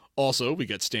Also, we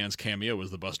get Stan's cameo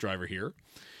as the bus driver here.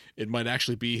 It might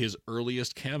actually be his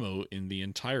earliest camo in the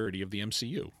entirety of the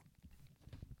MCU.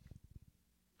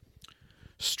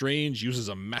 Strange uses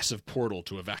a massive portal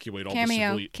to evacuate all the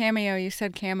civilians. Cameo, you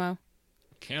said camo.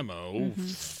 Camo?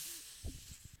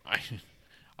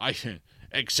 I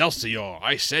Excelsior!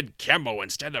 I said camo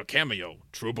instead of cameo.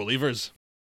 True believers?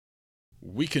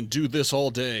 We Can Do This All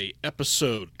Day,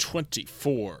 Episode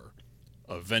 24,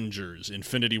 Avengers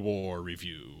Infinity War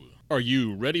Review. Are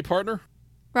you ready, partner?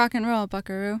 Rock and roll,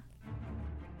 buckaroo.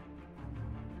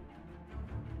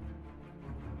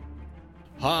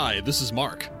 Hi, this is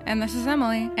Mark. And this is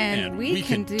Emily. And we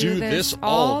can do this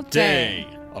all day.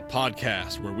 A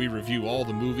podcast where we review all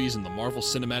the movies in the Marvel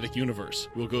Cinematic Universe.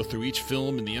 We'll go through each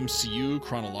film in the MCU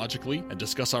chronologically and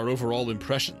discuss our overall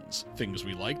impressions, things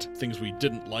we liked, things we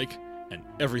didn't like, and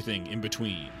everything in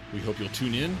between. We hope you'll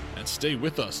tune in and stay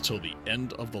with us till the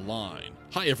end of the line.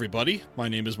 Hi, everybody. My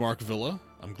name is Mark Villa.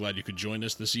 I'm glad you could join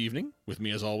us this evening. With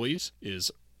me, as always, is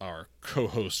our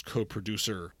co-host,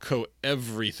 co-producer,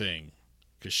 co-everything,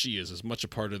 because she is as much a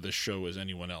part of this show as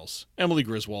anyone else, Emily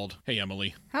Griswold. Hey,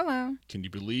 Emily. Hello. Can you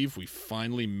believe we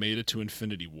finally made it to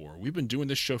Infinity War? We've been doing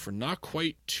this show for not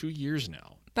quite 2 years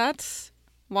now. That's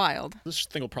wild. This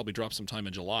thing will probably drop sometime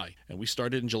in July, and we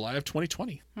started in July of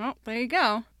 2020. Oh, there you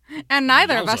go. And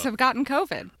neither of us have gotten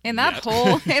COVID in that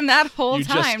whole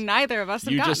time. Neither of us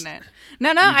have gotten it.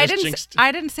 No, I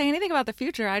didn't say anything about the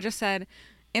future. I just said,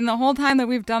 in the whole time that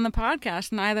we've done the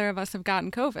podcast, neither of us have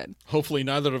gotten COVID. Hopefully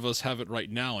neither of us have it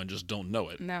right now and just don't know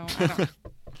it. No, I don't.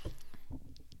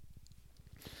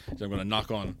 So I'm going to knock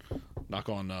on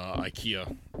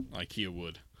IKEA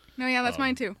wood. No, yeah, that's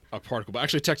mine too. A particle, but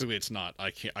actually technically it's not.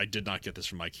 I did not get this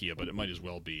from IKEA, but it might as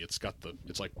well be. It's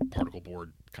like particle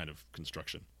board kind of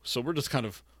construction. So we're just kind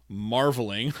of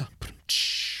marveling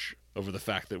over the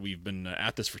fact that we've been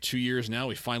at this for 2 years now.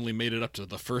 We finally made it up to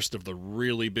the first of the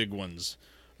really big ones.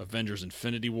 Avengers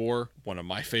Infinity War, one of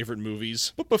my favorite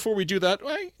movies. But before we do that,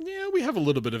 we have a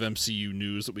little bit of MCU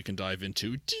news that we can dive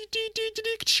into.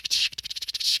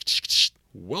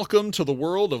 Welcome to the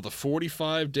world of the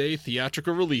 45-day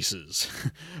theatrical releases.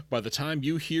 By the time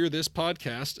you hear this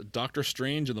podcast, Doctor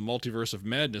Strange and the Multiverse of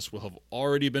Madness will have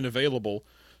already been available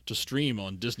to stream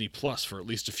on Disney Plus for at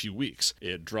least a few weeks.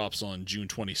 It drops on June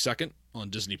 22nd on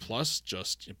Disney Plus,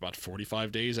 just about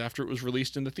 45 days after it was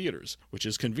released in the theaters, which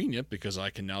is convenient because I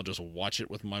can now just watch it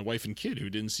with my wife and kid who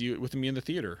didn't see it with me in the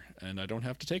theater, and I don't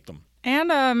have to take them.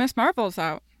 And Miss Marvel's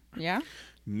out, yeah?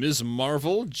 Ms.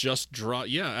 Marvel just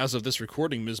dropped, as of this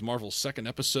recording, Ms. Marvel's second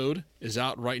episode is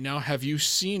out right now. Have you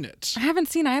seen it? I haven't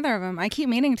seen either of them. I keep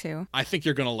meaning to. I think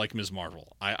you're going to like Ms.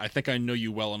 Marvel. I think I know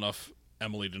you well enough,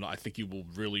 Emily, to know I think you will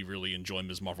really, really enjoy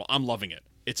Ms. Marvel. I'm loving it.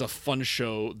 It's a fun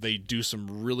show. They do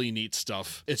some really neat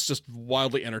stuff. It's just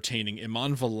wildly entertaining.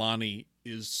 Iman Vellani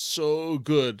is so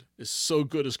good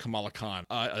as Kamala Khan.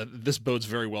 This bodes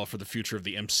very well for the future of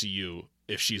the MCU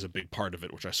if she's a big part of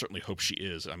it, which I certainly hope she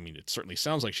is. I mean, it certainly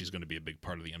sounds like she's going to be a big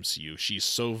part of the MCU. She's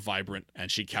so vibrant,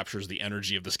 and she captures the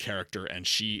energy of this character, and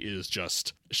she's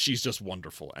just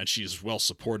wonderful, and she's well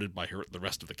supported by the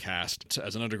rest of the cast.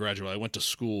 As an undergraduate, I went to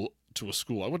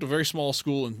a very small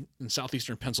school in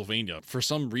southeastern Pennsylvania. For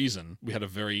some reason, we had a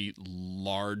very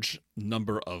large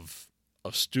number of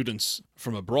students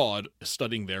from abroad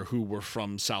studying there who were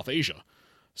from South Asia.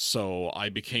 So I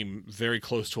became very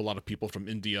close to a lot of people from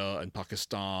India and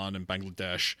Pakistan and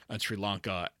Bangladesh and Sri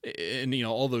Lanka. And,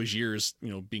 all those years,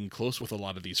 being close with a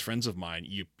lot of these friends of mine,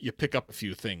 you pick up a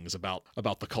few things about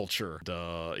the culture.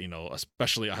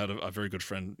 Especially I had a very good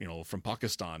friend, from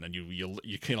Pakistan, and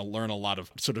you kind of learn a lot of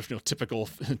sort of,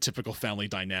 typical family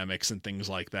dynamics and things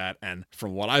like that. And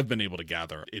from what I've been able to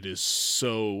gather, it is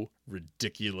so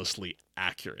ridiculously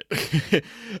accurate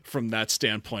from that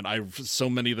standpoint. So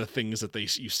many of the things that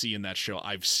you see in that show,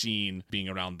 I've seen being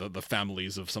around the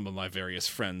families of some of my various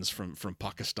friends from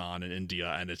Pakistan and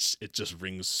India, and it just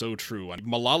rings so true. And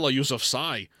Malala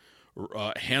Yousafzai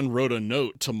hand wrote a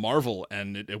note to Marvel,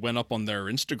 and it went up on their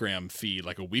Instagram feed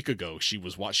like a week ago.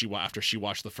 After she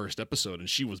watched the first episode, and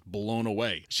she was blown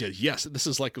away. She said, "Yes, this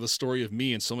is like the story of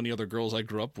me and so many other girls I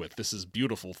grew up with. This is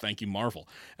beautiful. Thank you, Marvel."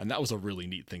 And that was a really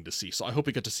neat thing to see. So I hope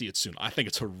we get to see it soon. I think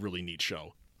it's a really neat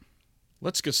show.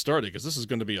 Let's get started, because this is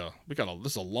going to be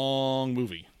this is a long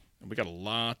movie. And we got a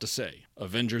lot to say.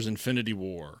 Avengers Infinity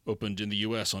War opened in the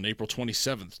U.S. on April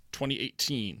 27th,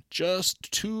 2018,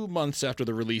 just 2 months after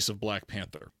the release of Black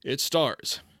Panther. It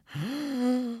stars...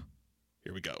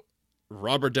 Here we go.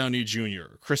 Robert Downey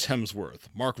Jr., Chris Hemsworth,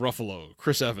 Mark Ruffalo,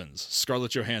 Chris Evans,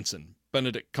 Scarlett Johansson,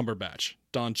 Benedict Cumberbatch,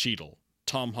 Don Cheadle,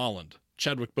 Tom Holland,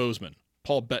 Chadwick Boseman,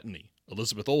 Paul Bettany,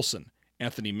 Elizabeth Olsen,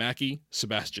 Anthony Mackie,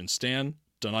 Sebastian Stan,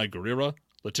 Danai Gurira,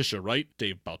 Letitia Wright,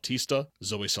 Dave Bautista,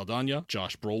 Zoe Saldana,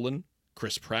 Josh Brolin,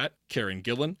 Chris Pratt, Karen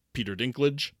Gillan, Peter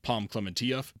Dinklage, Palm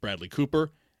Clementieff, Bradley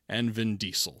Cooper, and Vin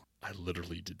Diesel. I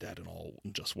literally did that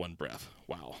in just one breath.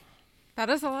 Wow. That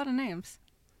is a lot of names.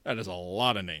 That is a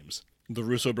lot of names. The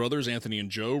Russo brothers, Anthony and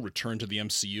Joe, returned to the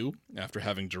MCU after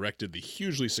having directed the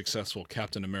hugely successful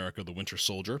Captain America the Winter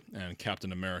Soldier and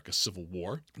Captain America Civil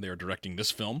War. They are directing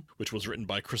this film, which was written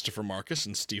by Christopher Marcus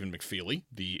and Stephen McFeely,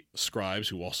 the scribes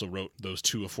who also wrote those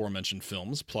two aforementioned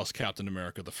films, plus Captain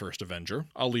America the First Avenger.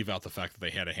 I'll leave out the fact that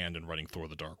they had a hand in writing Thor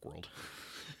the Dark World.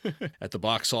 At the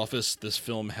box office, this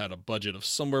film had a budget of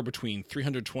somewhere between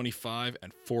 $325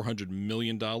 and $400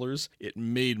 million. It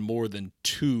made more than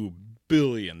 $2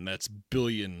 billion, that's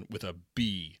billion with a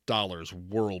B, dollars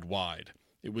worldwide.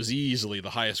 It was easily the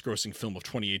highest grossing film of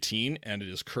 2018, and it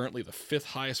is currently the 5th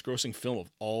highest grossing film of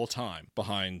all time,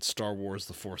 behind Star Wars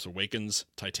The Force Awakens,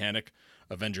 Titanic,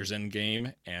 Avengers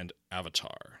Endgame, and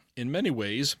Avatar. In many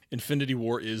ways, Infinity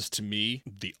War is, to me,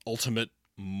 the ultimate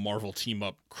Marvel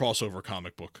team-up crossover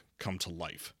comic book come to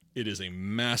life. It is a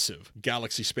massive,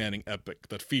 galaxy-spanning epic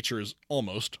that features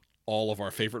almost all of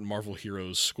our favorite Marvel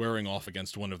heroes squaring off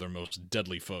against one of their most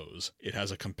deadly foes. It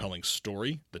has a compelling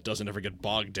story that doesn't ever get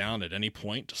bogged down at any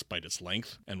point, despite its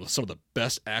length, and with some of the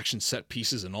best action set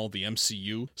pieces in all the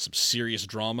MCU, some serious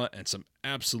drama, and some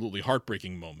absolutely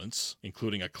heartbreaking moments,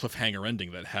 including a cliffhanger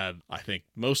ending that had, I think,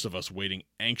 most of us waiting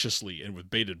anxiously and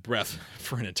with bated breath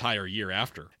for an entire year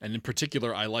after. And in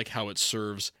particular, I like how it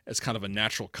serves as kind of a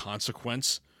natural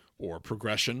consequence or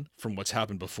progression from what's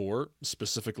happened before,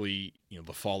 specifically,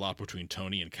 the fallout between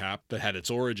Tony and Cap that had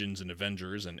its origins in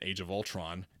Avengers and Age of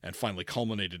Ultron and finally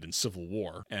culminated in Civil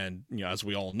War. And, as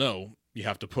we all know, you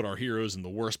have to put our heroes in the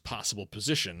worst possible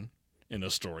position in a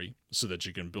story so that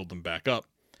you can build them back up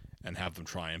and have them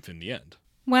triumph in the end.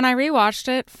 When I rewatched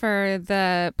it for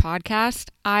the podcast,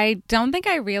 I don't think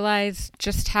I realized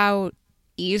just how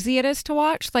easy it is to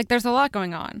watch. Like, there's a lot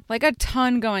going on, like a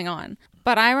ton going on.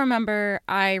 But I remember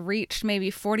I reached maybe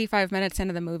 45 minutes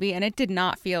into the movie, and it did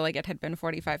not feel like it had been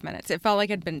 45 minutes. It felt like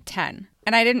it had been 10.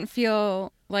 And I didn't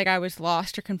feel like I was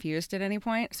lost or confused at any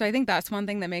point. So I think that's one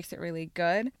thing that makes it really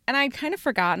good. And I'd kind of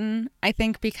forgotten, I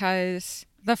think, because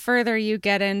the further you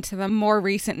get into the more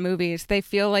recent movies, they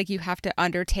feel like you have to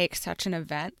undertake such an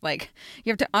event. Like,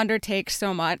 you have to undertake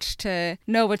so much to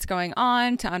know what's going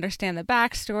on, to understand the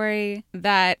backstory,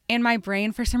 that in my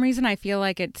brain, for some reason, I feel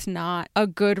like it's not a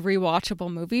good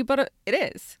rewatchable movie, but it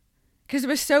is. Because it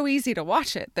was so easy to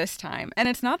watch it this time. And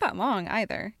it's not that long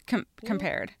either,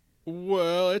 compared.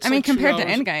 Well, it's compared to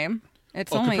Endgame.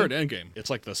 Compared to Endgame, it's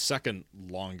like the second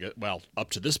longest, well, up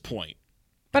to this point.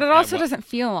 But it also doesn't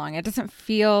feel long. It doesn't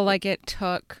feel like it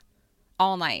took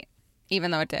all night,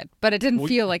 even though it did. But it didn't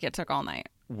feel like it took all night.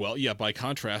 Well, yeah, by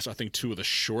contrast, I think two of the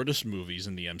shortest movies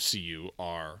in the MCU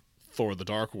are Thor the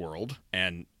Dark World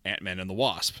and Ant-Man and the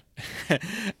Wasp.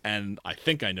 And I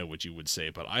think I know what you would say,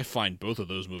 but I find both of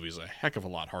those movies a heck of a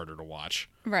lot harder to watch.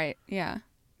 Right, yeah.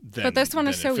 But this one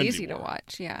is so easy to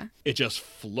watch, yeah. It just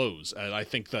flows. And I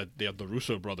think that the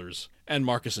Russo brothers and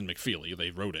Marcus and McFeely,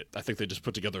 they wrote it. I think they just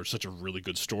put together such a really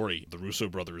good story. The Russo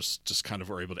brothers just kind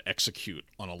of are able to execute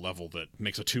on a level that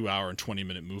makes a 2-hour and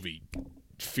 20-minute movie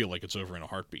feel like it's over in a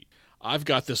heartbeat. I've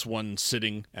got this one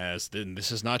sitting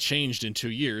this has not changed in 2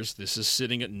 years. This is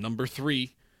sitting at number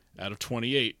 3 out of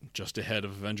 28, just ahead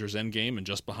of Avengers Endgame and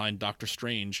just behind Doctor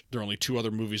Strange. There are only 2 other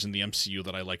movies in the MCU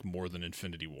that I like more than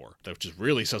Infinity War. That just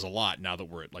really says a lot now that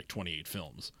we're at like 28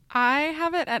 films. I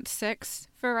have it at 6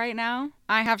 for right now.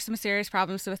 I have some serious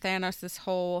problems with Thanos, this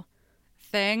whole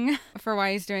thing, for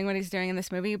why he's doing what he's doing in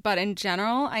this movie. But in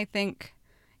general, I think,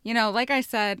 like I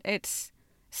said, it's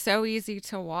so easy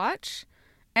to watch.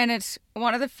 And it's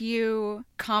one of the few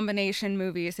combination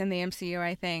movies in the MCU,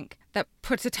 I think, that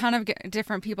puts a ton of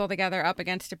different people together up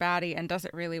against a baddie and does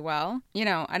it really well.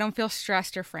 I don't feel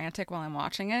stressed or frantic while I'm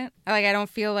watching it. I don't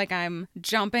feel like I'm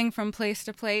jumping from place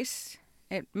to place.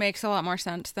 It makes a lot more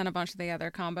sense than a bunch of the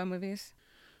other combo movies.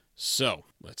 So,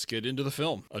 let's get into the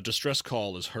film. A distress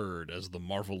call is heard as the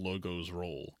Marvel logos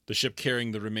roll. The ship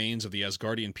carrying the remains of the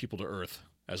Asgardian people to Earth,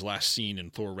 as last seen in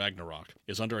Thor Ragnarok,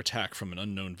 is under attack from an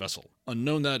unknown vessel.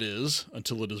 Unknown, that is,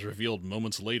 until it is revealed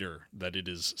moments later that it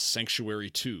is Sanctuary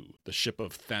 2, the ship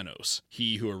of Thanos,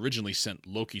 he who originally sent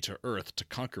Loki to Earth to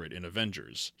conquer it in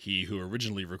Avengers, he who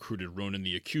originally recruited Ronan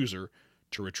the Accuser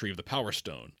to retrieve the Power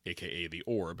Stone, aka the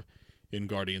Orb, in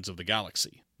Guardians of the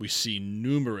Galaxy. We see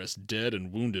numerous dead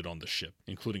and wounded on the ship,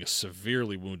 including a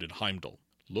severely wounded Heimdall.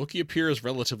 Loki appears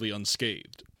relatively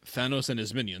unscathed. Thanos and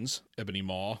his minions, Ebony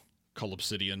Maw, Cull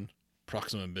Obsidian,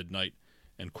 Proxima Midnight,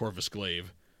 and Corvus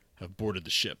Glaive, have boarded the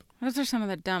ship. Those are some of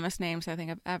the dumbest names I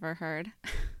think I've ever heard.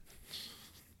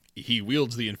 He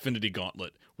wields the Infinity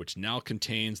Gauntlet, which now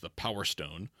contains the Power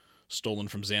Stone, stolen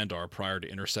from Xandar prior to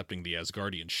intercepting the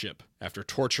Asgardian ship. After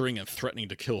torturing and threatening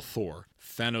to kill Thor,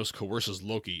 Thanos coerces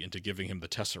Loki into giving him the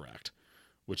Tesseract,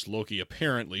 which Loki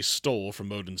apparently stole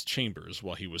from Odin's chambers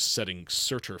while he was setting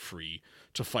Surtur free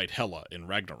to fight Hela in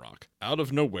Ragnarok. Out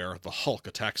of nowhere, the Hulk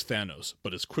attacks Thanos,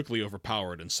 but is quickly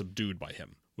overpowered and subdued by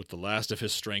him. With the last of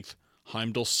his strength,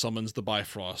 Heimdall summons the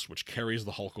Bifrost, which carries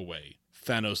the Hulk away.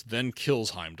 Thanos then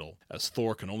kills Heimdall, as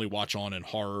Thor can only watch on in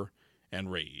horror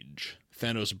and rage.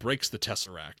 Thanos breaks the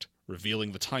Tesseract,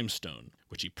 revealing the Time Stone,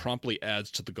 which he promptly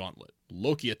adds to the gauntlet.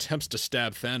 Loki attempts to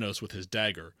stab Thanos with his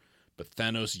dagger, but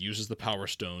Thanos uses the Power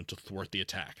Stone to thwart the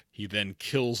attack. He then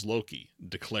kills Loki,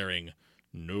 declaring,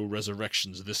 "No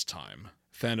resurrections this time."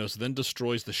 Thanos then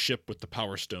destroys the ship with the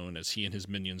Power Stone as he and his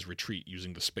minions retreat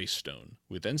using the Space Stone.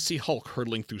 We then see Hulk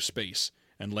hurtling through space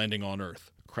and landing on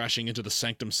Earth, crashing into the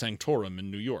Sanctum Sanctorum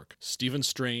in New York. Stephen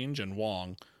Strange and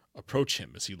Wong approach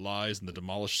him as he lies in the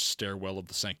demolished stairwell of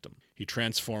the Sanctum. He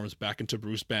transforms back into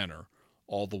Bruce Banner,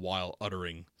 all the while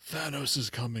uttering, "Thanos is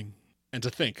coming." And to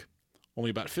think, only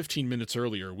about 15 minutes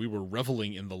earlier, we were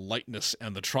reveling in the lightness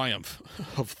and the triumph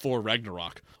of Thor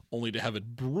Ragnarok, only to have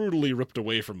it brutally ripped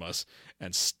away from us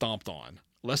and stomped on.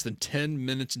 Less than 10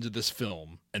 minutes into this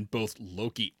film, and both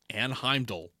Loki and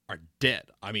Heimdall are dead.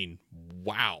 I mean,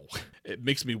 wow. It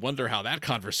makes me wonder how that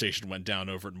conversation went down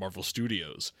over at Marvel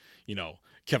Studios. You know,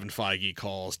 Kevin Feige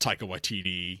calls Taika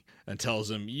Waititi and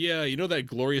tells him, "Yeah, you know that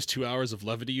glorious 2 hours of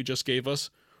levity you just gave us?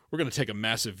 We're going to take a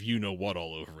massive you-know-what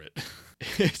all over it."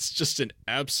 It's just an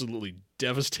absolutely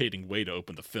devastating way to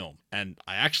open the film. And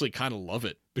I actually kind of love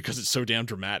it because it's so damn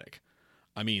dramatic.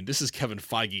 I mean, this is Kevin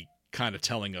Feige kind of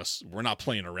telling us we're not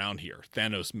playing around here.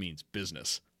 Thanos means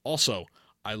business. Also,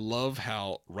 I love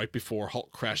how right before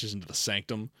Hulk crashes into the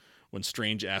Sanctum, when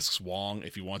Strange asks Wong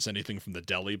if he wants anything from the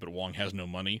deli, but Wong has no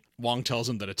money, Wong tells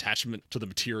him that attachment to the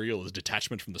material is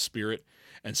detachment from the spirit,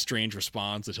 and Strange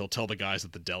responds that he'll tell the guys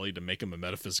at the deli to make him a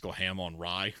metaphysical ham on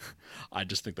rye. I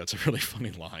just think that's a really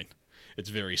funny line. It's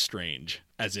very strange,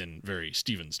 as in very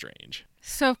Stephen Strange.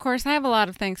 So, of course, I have a lot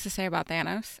of things to say about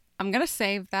Thanos. I'm going to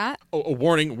save that. Oh, a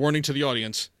warning to the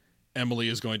audience. Emily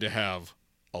is going to have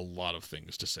a lot of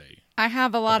things to say. I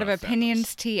have a lot of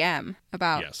opinions, TM,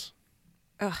 about... Yes.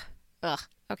 Ugh.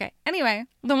 Okay. Anyway,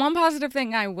 the one positive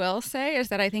thing I will say is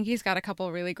that I think he's got a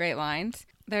couple really great lines.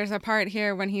 There's a part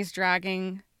here when he's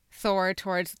dragging Thor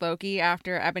towards Loki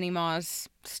after Ebony Maw's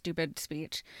stupid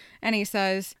speech. And he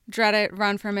says, "Dread it,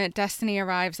 run from it, destiny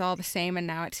arrives all the same, and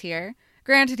now it's here."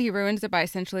 Granted, he ruins it by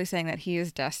essentially saying that he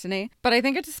is destiny, but I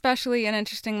think it's especially an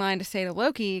interesting line to say to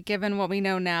Loki, given what we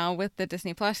know now with the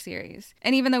Disney Plus series.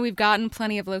 And even though we've gotten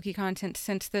plenty of Loki content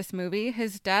since this movie,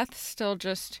 his death still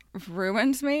just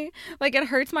ruins me. Like, it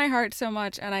hurts my heart so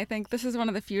much, and I think this is one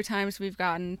of the few times we've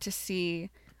gotten to see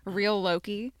real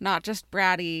Loki, not just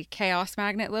bratty chaos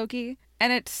magnet Loki.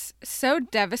 And it's so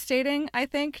devastating, I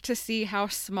think, to see how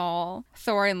small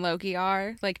Thor and Loki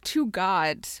are, like two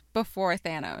gods before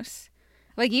Thanos.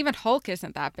 Like, even Hulk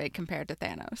isn't that big compared to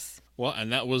Thanos. Well,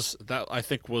 and that I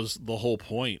think was the whole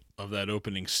point of that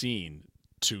opening scene,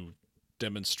 to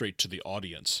demonstrate to the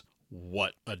audience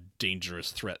what a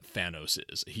dangerous threat Thanos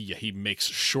is. He makes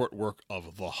short work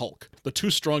of the Hulk. The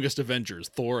two strongest Avengers,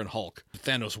 Thor and Hulk,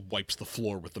 Thanos wipes the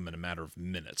floor with them in a matter of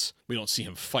minutes. We don't see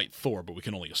him fight Thor, but we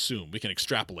can only assume. We can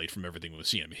extrapolate from everything we've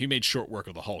seen him. He made short work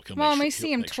of the Hulk. Well, we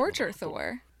see him torture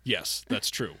Thor. Yes, that's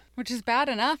true. Which is bad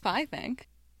enough, I think.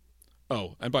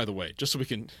 Oh, and by the way, just so we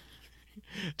can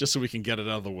get it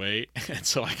out of the way, and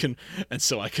so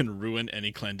I can ruin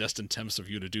any clandestine attempts of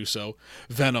you to do so.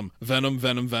 Venom. I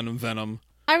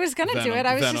was gonna do it.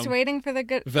 I was just waiting for a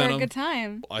good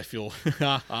time. I feel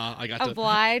I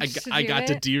got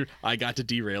to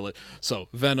derail it. So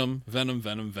Venom.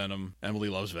 Emily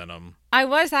loves Venom. I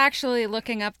was actually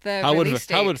looking up the release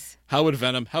dates. How would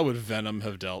Venom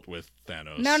have dealt with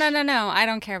Thanos? No. I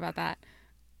don't care about that.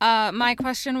 My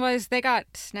question was, they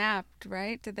got snapped,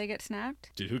 right? Did they get snapped?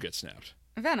 Did who get snapped?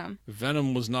 Venom.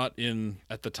 Venom was not in,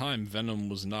 at the time, Venom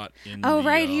was not in Oh,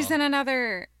 right, he's in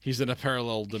another... He's in a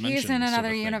parallel dimension. He's in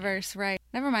another universe, right.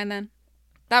 Never mind then.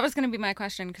 That was going to be my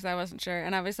question, because I wasn't sure.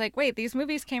 And I was like, wait, these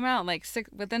movies came out like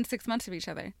within 6 months of each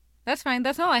other. That's fine.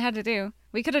 That's all I had to do.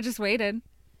 We could have just waited.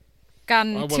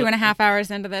 Gotten 2.5 hours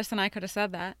into this, and I could have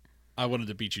said that. I wanted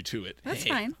to beat you to it. That's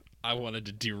fine. I wanted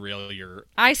to derail your...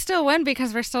 I still win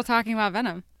because we're still talking about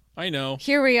Venom. I know.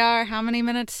 Here we are. How many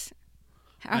minutes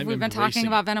have we been talking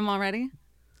about Venom already?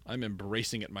 I'm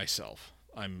embracing it myself.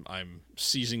 I'm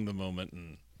seizing the moment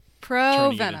and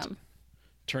Pro-Venom.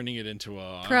 Turning it into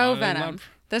a... Pro-Venom.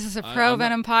 This is a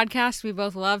pro-Venom podcast. We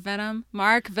both love Venom.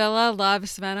 Mark Villa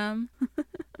loves Venom.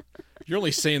 You're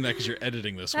only saying that because you're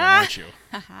editing this one, aren't you?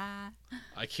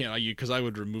 I can't, because I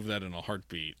would remove that in a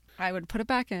heartbeat. I would put it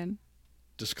back in.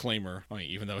 Disclaimer,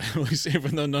 even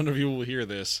though none of you will hear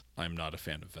this, I'm not a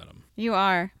fan of Venom. You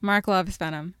are. Mark loves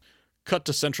Venom. Cut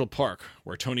to Central Park,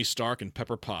 where Tony Stark and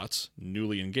Pepper Potts,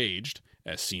 newly engaged,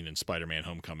 as seen in Spider-Man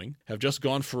Homecoming, have just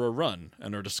gone for a run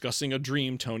and are discussing a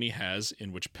dream Tony has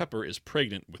in which Pepper is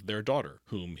pregnant with their daughter,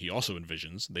 whom he also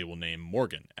envisions they will name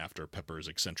Morgan after Pepper's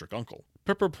eccentric uncle.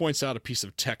 Pepper points out a piece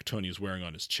of tech Tony is wearing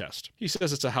on his chest. He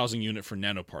says it's a housing unit for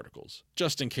nanoparticles,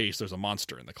 just in case there's a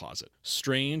monster in the closet.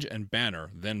 Strange and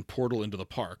Banner then portal into the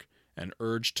park and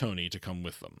urge Tony to come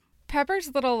with them.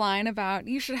 Pepper's little line about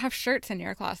you should have shirts in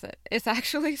your closet is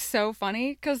actually so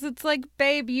funny because it's like,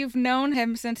 babe, you've known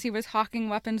him since he was hawking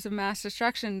weapons of mass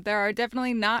destruction. There are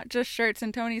definitely not just shirts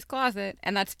in Tony's closet,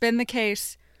 and that's been the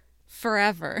case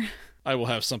forever. I will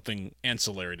have something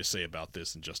ancillary to say about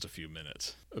this in just a few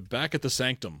minutes. Back at the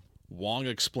Sanctum, Wong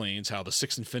explains how the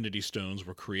 6 Infinity Stones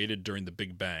were created during the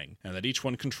Big Bang, and that each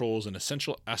one controls an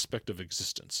essential aspect of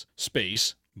existence.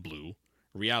 Space, blue;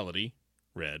 reality,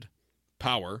 red;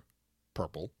 power,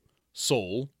 purple;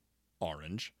 soul,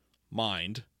 orange;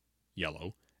 mind,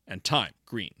 yellow; and time,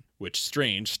 green, which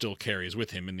Strange still carries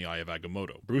with him in the Eye of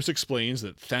Agamotto. Bruce explains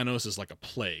that Thanos is like a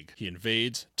plague. He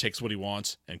invades, takes what he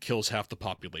wants, and kills half the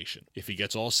population. If he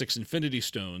gets all 6 Infinity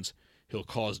Stones, he'll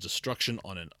cause destruction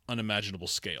on an unimaginable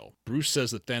scale. Bruce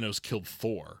says that Thanos killed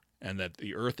Thor, and that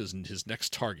the Earth is his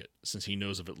next target, since he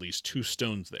knows of at least 2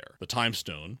 stones there. The Time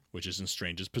Stone, which is in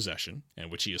Strange's possession, and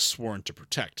which he has sworn to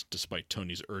protect despite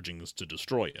Tony's urgings to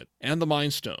destroy it, and the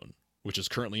Mind Stone, which is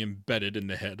currently embedded in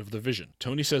the head of the Vision.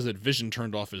 Tony says that Vision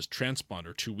turned off his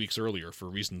transponder 2 weeks earlier for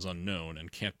reasons unknown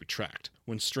and can't be tracked.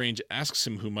 When Strange asks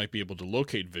him who might be able to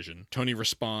locate Vision, Tony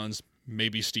responds,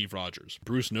 maybe Steve Rogers.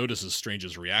 Bruce notices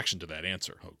Strange's reaction to that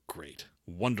answer. Oh, great.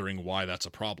 Wondering why that's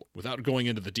a problem. Without going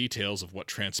into the details of what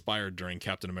transpired during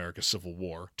Captain America Civil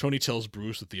War, Tony tells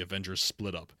Bruce that the Avengers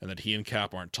split up and that he and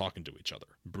Cap aren't talking to each other.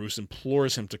 Bruce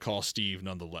implores him to call Steve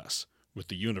nonetheless, with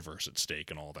the universe at stake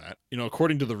and all that.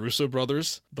 According to the Russo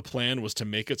brothers, the plan was to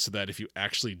make it so that if you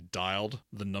actually dialed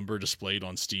the number displayed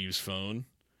on Steve's phone,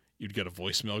 you'd get a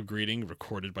voicemail greeting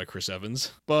recorded by Chris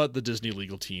Evans. But the Disney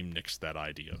legal team nixed that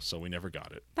idea, so we never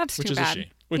got it. That's too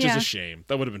bad. Which is a shame.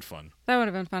 That would have been fun. That would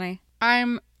have been funny.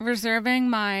 I'm reserving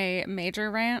my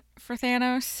major rant for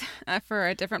Thanos for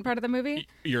a different part of the movie.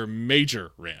 Your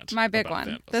major rant. My big one.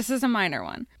 Thanos. This is a minor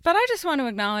one. But I just want to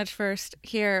acknowledge first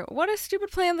here what a stupid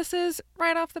plan this is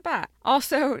right off the bat.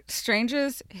 Also,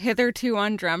 Strange's hitherto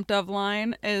undreamt of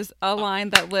line is a line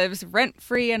that lives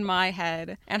rent-free in my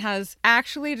head and has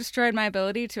actually destroyed my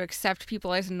ability to accept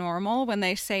people as normal when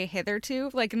they say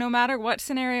hitherto. Like, no matter what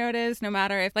scenario it is, no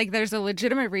matter if, there's a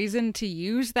legitimate reason to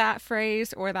use that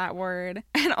phrase or that word.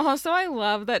 And also, I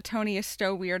love that Tony is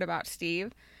so weird about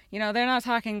Steve. They're not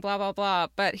talking blah, blah, blah,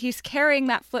 but he's carrying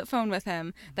that flip phone with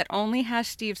him that only has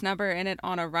Steve's number in it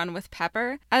on a run with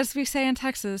Pepper. As we say in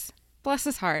Texas, bless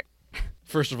his heart.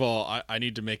 First of all, I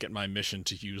need to make it my mission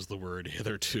to use the word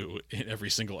hitherto in every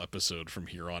single episode from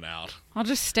here on out. I'll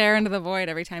just stare into the void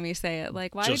every time you say it.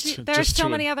 Like, why did you... There are so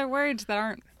many other words that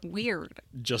aren't weird.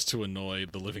 Just to annoy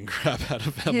the living crap out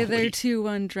of Emily. Hitherto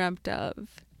undreamt of.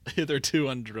 Hitherto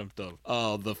undreamt of.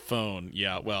 Oh, the phone.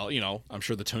 Yeah, well, I'm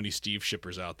sure the Tony Steve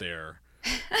shippers out there.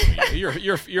 You're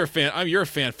a fan. You're a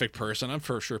fanfic person. I'm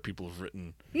sure people have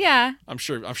written. Yeah. I'm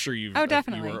sure you. Oh,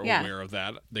 definitely. You are aware of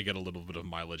that. They get a little bit of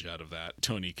mileage out of that.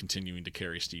 Tony continuing to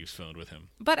carry Steve's phone with him.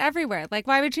 But everywhere.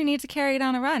 Why would you need to carry it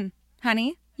on a run,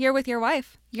 honey? You're with your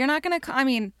wife. You're not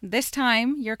gonna. This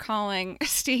time you're calling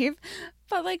Steve,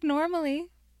 but normally.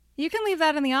 You can leave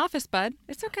that in the office, bud.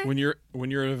 It's okay. When you're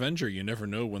an Avenger, you never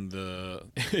know when the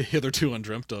hitherto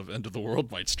undreamt of end of the world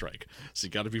might strike. So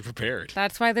you got to be prepared.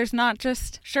 That's why there's not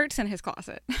just shirts in his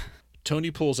closet.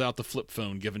 Tony pulls out the flip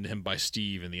phone given to him by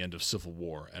Steve in the end of Civil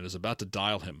War and is about to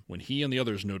dial him when he and the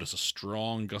others notice a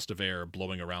strong gust of air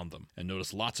blowing around them and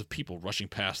notice lots of people rushing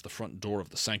past the front door of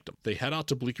the Sanctum. They head out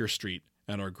to Bleecker Street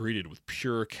and are greeted with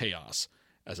pure chaos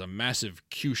as a massive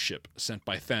Q-ship sent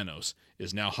by Thanos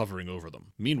is now hovering over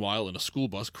them. Meanwhile, in a school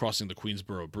bus crossing the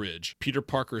Queensboro Bridge, Peter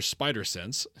Parker's spider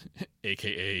sense,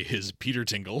 aka his Peter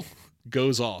Tingle,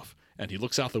 goes off, and he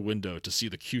looks out the window to see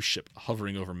the Q-ship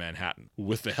hovering over Manhattan.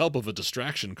 With the help of a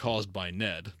distraction caused by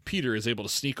Ned, Peter is able to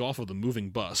sneak off of the moving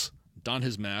bus, don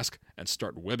his mask, and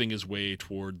start webbing his way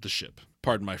toward the ship.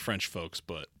 Pardon my French, folks,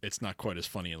 but it's not quite as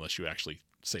funny unless you actually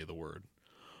say the word.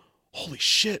 Holy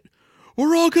shit!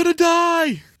 "We're all gonna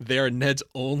die!" They are Ned's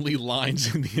only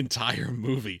lines in the entire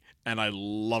movie, and I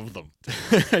love them.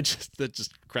 That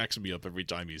just cracks me up every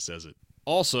time he says it.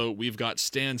 Also, we've got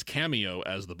Stan's cameo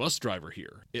as the bus driver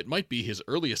here. It might be his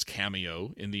earliest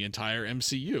cameo in the entire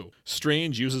MCU.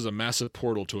 Strange uses a massive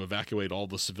portal to evacuate all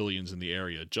the civilians in the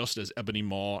area, just as Ebony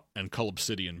Maw and Cull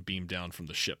Obsidian beam down from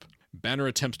the ship. Banner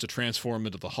attempts to transform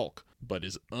into the Hulk, but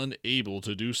is unable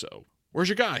to do so. "Where's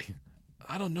your guy?"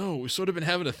 "I don't know. We've sort of been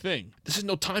having a thing." "This is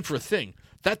no time for a thing.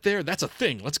 That's a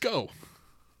thing. Let's go."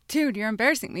 Dude, you're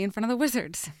embarrassing me in front of the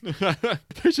wizards.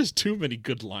 There's just too many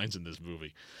good lines in this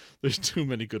movie. There's too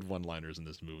many good one-liners in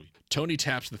this movie. Tony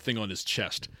taps the thing on his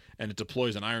chest, and it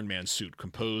deploys an Iron Man suit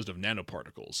composed of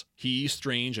nanoparticles. He,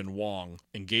 Strange, and Wong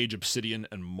engage Obsidian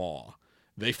and Maw.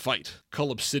 They fight.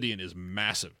 Cull Obsidian is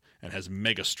massive and has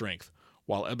mega strength,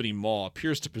 while Ebony Maw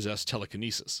appears to possess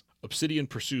telekinesis. Obsidian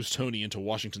pursues Tony into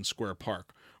Washington Square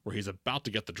Park, where he's about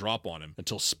to get the drop on him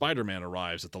until Spider-Man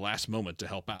arrives at the last moment to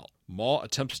help out. Maw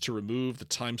attempts to remove the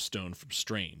Time Stone from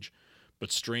Strange,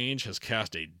 but Strange has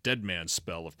cast a Dead Man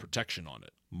spell of protection on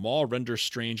it. Maw renders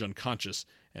Strange unconscious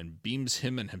and beams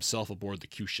him and himself aboard the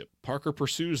Q-ship. Parker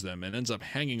pursues them and ends up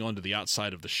hanging onto the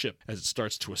outside of the ship as it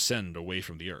starts to ascend away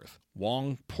from the Earth.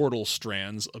 Wong portal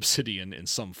strands Obsidian in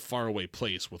some faraway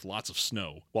place with lots of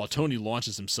snow, while Tony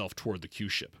launches himself toward the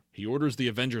Q-ship. He orders the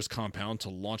Avengers compound to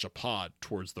launch a pod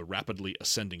towards the rapidly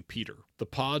ascending Peter. The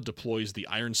pod deploys the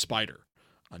Iron Spider,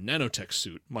 a nanotech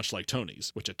suit much like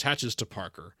Tony's, which attaches to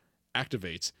Parker,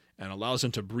 activates, and allows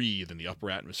him to breathe in the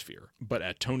upper atmosphere. But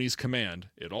at Tony's command,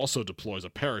 it also deploys a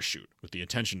parachute with the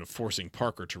intention of forcing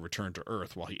Parker to return to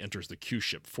Earth while he enters the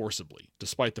Q-ship forcibly.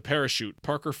 Despite the parachute,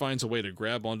 Parker finds a way to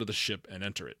grab onto the ship and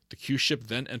enter it. The Q-ship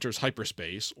then enters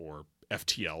hyperspace, or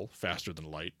FTL, faster than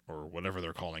light, or whatever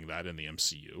they're calling that in the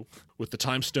MCU. With the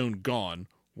Time Stone gone,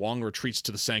 Wong retreats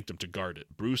to the Sanctum to guard it.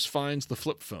 Bruce finds the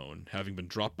flip phone, having been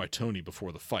dropped by Tony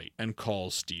before the fight, and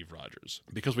calls Steve Rogers.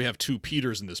 Because we have two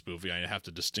Peters in this movie, I have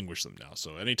to distinguish them now.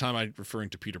 So anytime I'm referring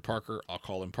to Peter Parker, I'll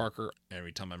call him Parker.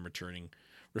 Every time I'm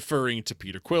referring to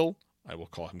Peter Quill, I will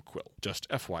call him Quill. Just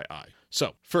FYI.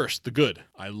 So, first, the good.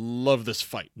 I love this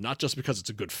fight. Not just because it's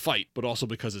a good fight, but also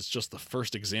because it's just the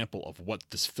first example of what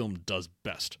this film does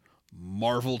best.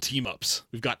 Marvel team-ups.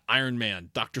 We've got Iron Man,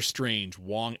 Doctor Strange,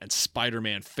 Wong, and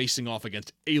Spider-Man facing off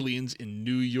against aliens in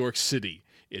New York City.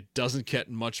 It doesn't get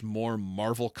much more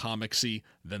Marvel comicsy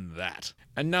than that.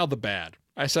 And now the bad.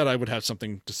 I said I would have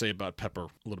something to say about Pepper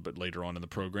a little bit later on in the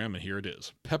program, and here it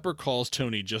is. Pepper calls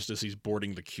Tony just as he's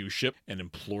boarding the Q-ship and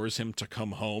implores him to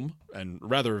come home, and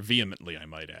rather vehemently, I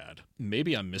might add.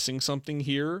 Maybe I'm missing something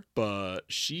here, but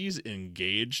she's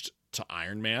engaged to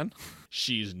Iron Man.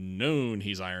 She's known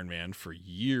he's Iron Man for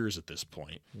years at this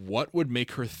point. What would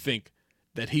make her think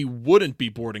that he wouldn't be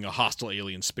boarding a hostile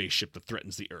alien spaceship that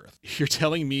threatens the Earth? You're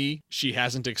telling me she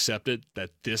hasn't accepted that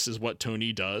this is what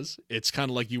Tony does? It's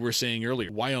kind of like you were saying earlier.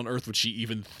 Why on earth would she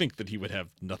even think that he would have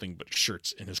nothing but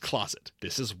shirts in his closet?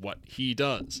 This is what he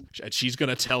does. And she's going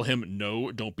to tell him,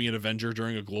 no, don't be an Avenger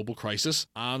during a global crisis?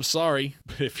 I'm sorry,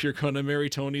 but if you're going to marry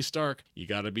Tony Stark, you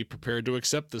got to be prepared to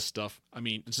accept this stuff. I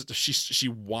mean, she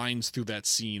whines through that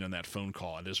scene on that phone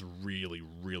call, and this really,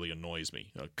 really annoys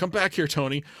me. Come back here,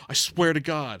 Tony. I swear to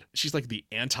God. She's like the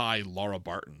anti-Laura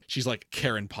Barton. She's like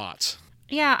Karen Potts.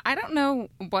 Yeah, I don't know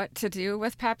what to do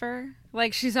with Pepper.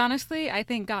 Like, she's honestly, I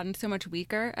think, gotten so much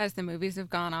weaker as the movies have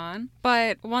gone on.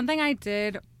 But one thing I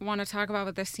did want to talk about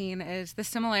with this scene is the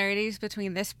similarities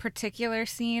between this particular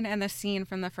scene and the scene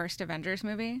from the first Avengers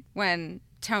movie, when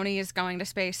Tony is going to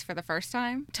space for the first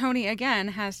time. Tony, again,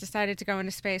 has decided to go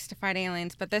into space to fight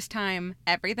aliens, but this time,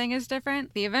 everything is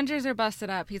different. The Avengers are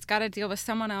busted up. He's got to deal with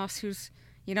someone else who's,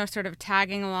 sort of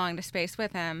tagging along to space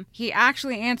with him. He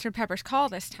actually answered Pepper's call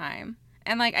this time.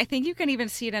 And, I think you can even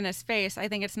see it in his face. I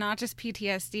think it's not just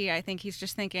PTSD. I think he's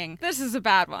just thinking, this is a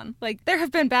bad one. There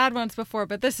have been bad ones before,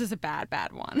 but this is a bad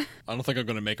one. I don't think I'm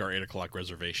going to make our 8 o'clock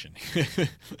reservation.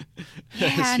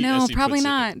 Yeah, no, probably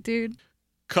not, dude.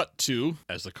 Cut to,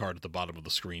 as the card at the bottom of the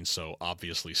screen so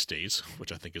obviously states,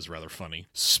 which I think is rather funny,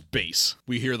 space.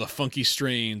 We hear the funky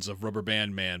strains of Rubber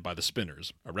Band Man by the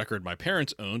Spinners, a record my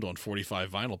parents owned on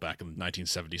 45 vinyl back in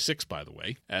 1976, by the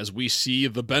way, as we see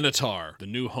the Benatar, the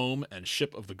new home and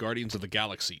ship of the Guardians of the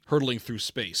Galaxy, hurtling through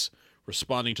space,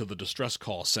 responding to the distress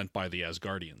call sent by the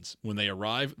Asgardians. When they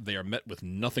arrive, they are met with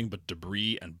nothing but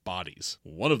debris and bodies.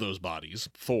 One of those bodies,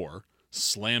 Thor,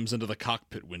 slams into the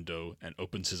cockpit window and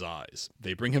opens his eyes.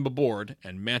 They bring him aboard,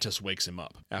 and Mantis wakes him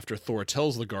up. After Thor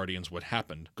tells the Guardians what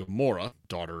happened, Gamora,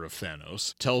 daughter of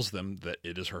Thanos, tells them that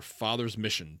it is her father's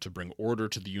mission to bring order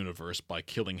to the universe by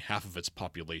killing half of its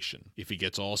population. If he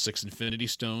gets all 6 Infinity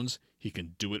Stones, He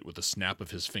can do it with a snap of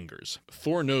his fingers.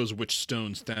 Thor knows which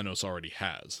stones Thanos already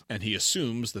has, and he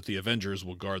assumes that the Avengers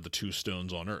will guard the 2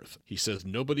 stones on Earth. He says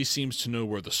nobody seems to know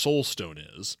where the Soul Stone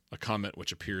is, a comment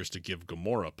which appears to give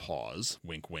Gamora pause,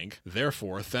 wink wink.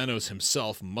 Therefore, Thanos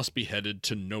himself must be headed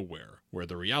to nowhere, where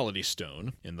the Reality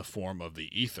Stone, in the form of the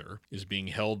Ether, is being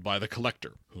held by the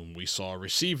Collector, whom we saw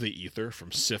receive the Ether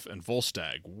from Sif and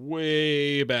Volstagg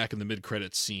way back in the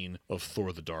mid-credits scene of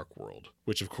Thor the Dark World,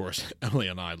 which of course Emily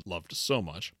and I loved so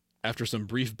much. After some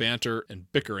brief banter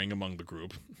and bickering among the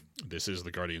group, this is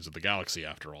the Guardians of the Galaxy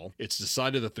after all, it's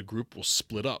decided that the group will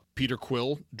split up. Peter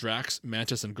Quill, Drax,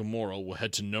 Mantis, and Gamora will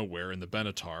head to nowhere in the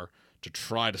Benatar to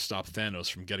try to stop Thanos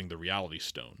from getting the Reality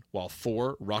Stone, while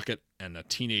Thor, Rocket, and a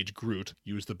teenage Groot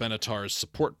use the Benatar's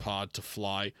support pod to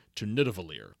fly to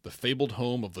Nidavellir, the fabled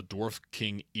home of the dwarf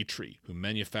king Eitri, who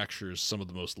manufactures some of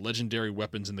the most legendary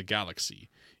weapons in the galaxy,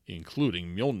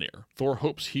 including Mjolnir. Thor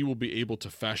hopes he will be able to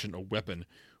fashion a weapon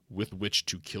with which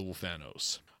to kill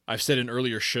Thanos. I've said in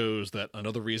earlier shows that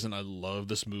another reason I love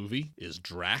this movie is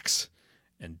Drax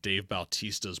and Dave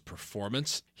Bautista's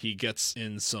performance. He gets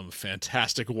in some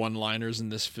fantastic one-liners in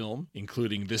this film,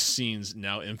 including this scene's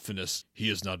now infamous, "He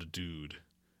is not a dude.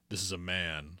 This is a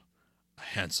man. A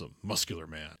handsome, muscular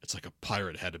man. It's like a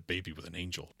pirate had a baby with an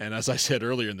angel." And as I said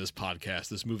earlier in this podcast,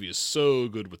 this movie is so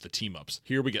good with the team-ups.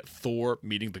 Here we get Thor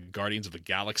meeting the Guardians of the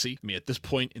Galaxy. I mean, at this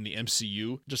point in the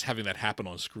MCU, just having that happen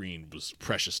on screen was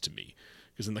precious to me.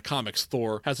 Because in the comics,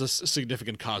 Thor has a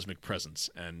significant cosmic presence,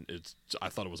 and I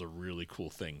thought it was a really cool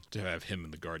thing to have him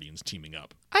and the Guardians teaming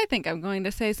up. I think I'm going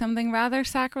to say something rather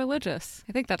sacrilegious.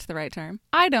 I think that's the right term.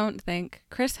 I don't think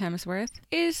Chris Hemsworth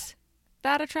is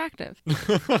that attractive.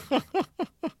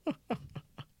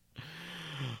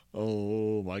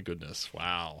 Oh, my goodness.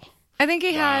 Wow. I think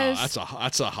he has...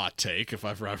 That's a hot take, if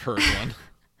I've heard one.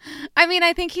 I mean,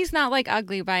 I think he's not like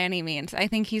ugly by any means. I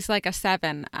think he's like a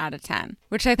 7 out of 10,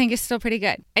 which I think is still pretty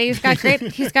good. He's got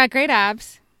great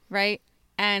abs, right?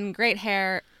 And great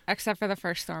hair, except for the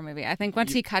first Thor movie. I think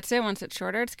once he cuts it, once it's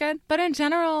shorter, it's good. But in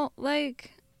general,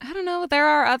 like, I don't know. There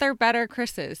are other better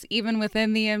Chris's. Even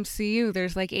within the MCU,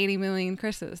 there's like 80 million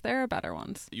Chris's. There are better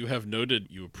ones. You have noted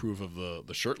you approve of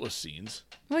the shirtless scenes.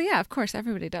 Well, yeah, of course.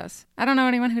 Everybody does. I don't know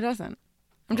anyone who doesn't.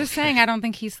 I'm just saying I don't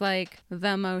think he's, like,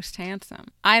 the most handsome.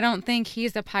 I don't think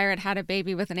he's a pirate had a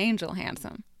baby with an angel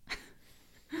handsome.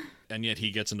 And yet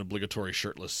he gets an obligatory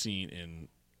shirtless scene in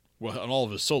all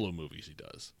of his solo movies he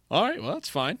does. All right, well, that's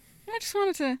fine. I just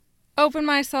wanted to open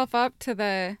myself up to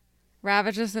the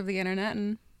ravages of the internet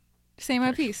and say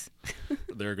my piece.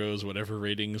 There goes whatever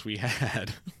ratings we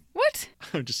had. What?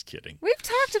 I'm just kidding. We've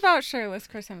talked about shirtless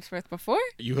Chris Hemsworth before.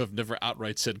 You have never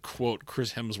outright said, quote,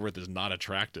 Chris Hemsworth is not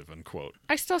attractive, unquote.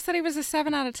 I still said he was a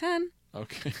 7 out of 10.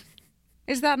 Okay.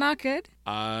 Is that not good?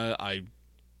 I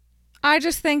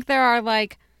just think there are,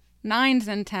 like, 9s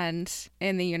and 10s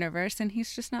in the universe, and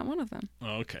he's just not one of them.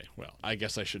 Okay, well, I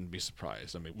guess I shouldn't be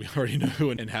surprised. I mean, we already know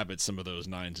who inhabits some of those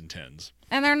 9s and 10s.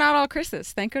 And they're not all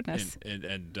Chris's, thank goodness.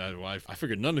 And I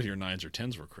figured none of your 9s or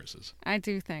 10s were Chris's. I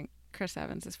do think Chris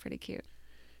Evans is pretty cute.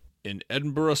 In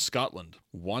Edinburgh, Scotland,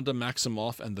 Wanda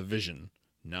Maximoff and the Vision,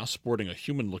 now sporting a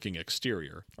human-looking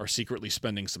exterior, are secretly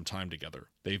spending some time together.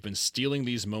 They've been stealing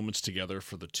these moments together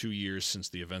for the 2 years since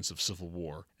the events of Civil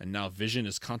War, and now Vision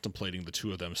is contemplating the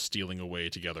two of them stealing away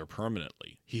together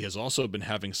permanently. He has also been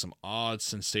having some odd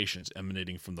sensations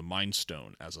emanating from the Mind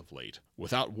Stone as of late.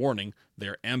 Without warning, they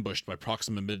are ambushed by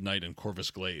Proxima Midnight and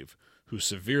Corvus Glaive, who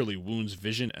severely wounds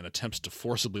Vision and attempts to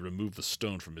forcibly remove the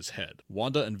stone from his head.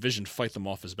 Wanda and Vision fight them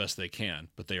off as best they can,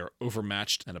 but they are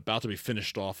overmatched and about to be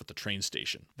finished off at the train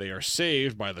station. They are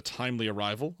saved by the timely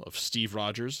arrival of Steve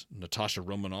Rogers, Natasha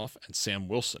Romanoff, and Sam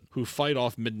Wilson, who fight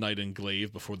off Midnight and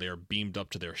Glaive before they are beamed up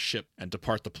to their ship and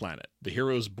depart the planet. The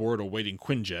heroes board a waiting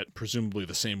Quinjet, presumably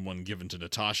the same one given to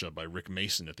Natasha by Rick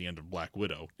Mason at the end of Black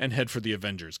Widow, and head for the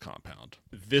Avengers compound.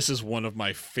 This is one of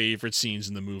my favorite scenes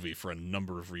in the movie for a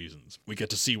number of reasons. We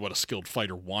get to see what a skilled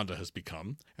fighter Wanda has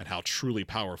become, and how truly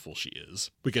powerful she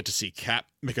is. We get to see Cap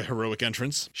make a heroic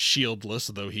entrance,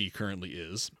 shieldless though he currently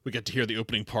is. We get to hear the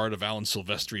opening part of Alan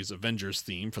Silvestri's Avengers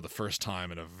theme for the first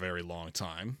time in a very long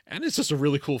time. And it's just a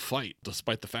really cool fight,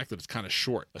 despite the fact that it's kind of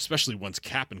short, especially once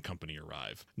Cap and company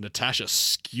arrive. Natasha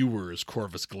skewers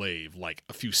Corvus Glaive like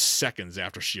a few seconds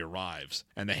after she arrives,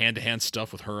 and the hand-to-hand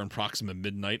stuff with her and Proxima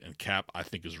Midnight and Cap I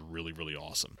think is really, really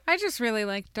awesome. I just really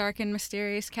like dark and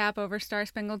mysterious Cap over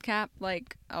Star-Spangled Cap,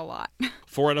 like, a lot.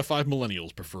 4 out of 5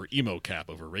 millennials prefer emo Cap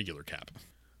over regular Cap.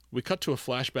 We cut to a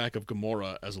flashback of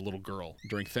Gamora as a little girl.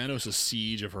 During Thanos'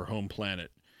 siege of her home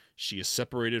planet, She is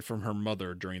separated from her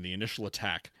mother during the initial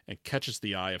attack and catches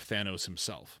the eye of Thanos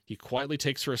himself. He quietly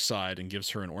takes her aside and gives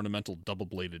her an ornamental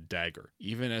double-bladed dagger,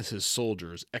 even as his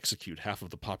soldiers execute half of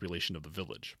the population of the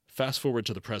village. Fast forward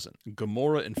to the present.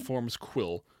 Gamora informs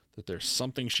Quill that there's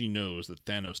something she knows that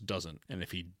Thanos doesn't, and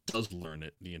if he does learn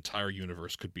it, the entire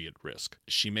universe could be at risk.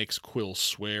 She makes Quill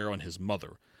swear on his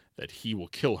mother that he will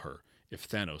kill her if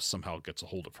Thanos somehow gets a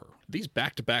hold of her. These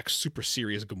back-to-back super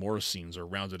serious Gamora scenes are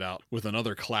rounded out with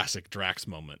another classic Drax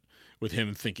moment, with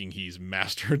him thinking he's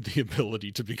mastered the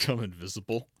ability to become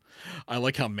invisible. I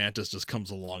like how Mantis just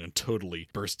comes along and totally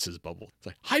bursts his bubble. It's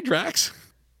like, hi, Drax!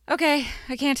 Okay,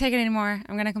 I can't take it anymore.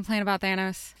 I'm going to complain about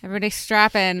Thanos. Everybody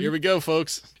strap in. Here we go,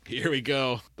 folks. Here we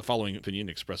go. The following opinion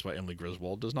expressed by Emily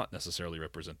Griswold does not necessarily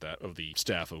represent that of the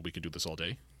staff of We Can Do This All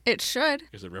Day. It should.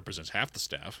 Because it represents half the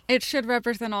staff. It should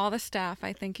represent all the staff.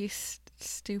 I think he's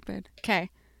stupid.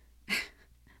 Okay.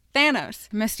 Thanos.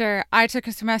 Mr. I took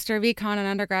a semester of econ in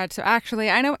undergrad, so actually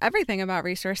I know everything about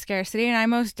resource scarcity, and I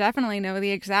most definitely know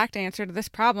the exact answer to this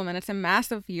problem, and it's a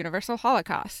massive universal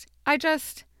holocaust.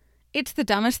 It's the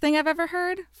dumbest thing I've ever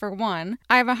heard, for one.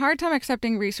 I have a hard time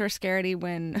accepting resource scarcity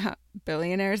when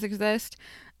billionaires exist.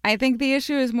 I think the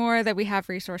issue is more that we have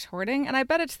resource hoarding, and I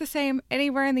bet it's the same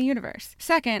anywhere in the universe.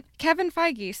 Second, Kevin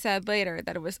Feige said later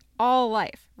that it was all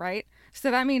life, right? So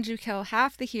that means you kill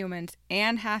half the humans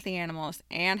and half the animals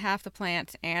and half the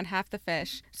plants and half the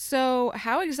fish. So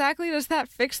how exactly does that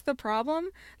fix the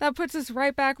problem? That puts us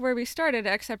right back where we started,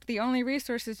 except the only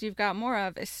resources you've got more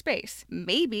of is space.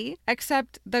 Maybe,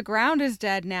 except the ground is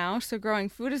dead now, so growing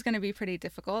food is going to be pretty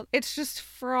difficult. It's just,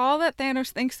 for all that Thanos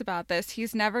thinks about this,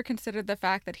 he's never considered the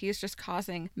fact that he's just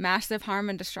causing massive harm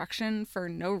and destruction for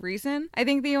no reason. I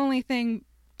think the only thing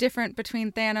different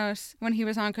between Thanos when he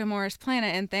was on Gamora's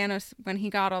planet and Thanos when he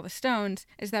got all the stones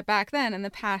is that back then, in the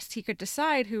past, he could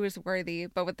decide who was worthy,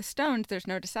 but with the stones, there's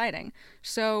no deciding.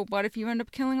 So what if you end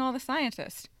up killing all the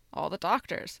scientists, all the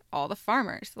doctors, all the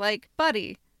farmers? Like,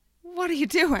 buddy, what are you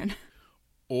doing?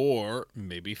 Or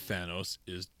maybe Thanos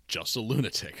is just a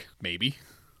lunatic. Maybe.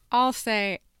 I'll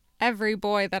say every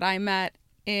boy that I met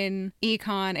in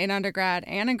econ, in undergrad,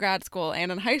 and in grad school,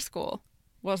 and in high school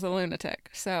was a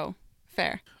lunatic. So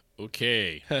fair.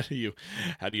 Okay, how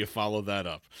do you follow that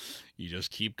up? You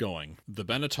just keep going. The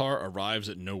Benatar arrives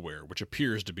at nowhere, which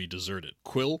appears to be deserted.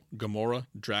 Quill, Gamora,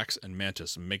 Drax, and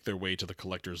Mantis make their way to the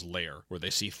Collector's lair, where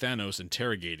they see Thanos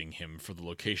interrogating him for the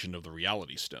location of the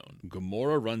Reality Stone.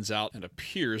 Gamora runs out and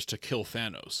appears to kill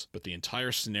Thanos, but the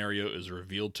entire scenario is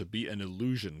revealed to be an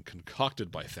illusion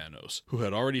concocted by Thanos, who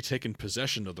had already taken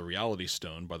possession of the Reality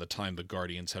Stone by the time the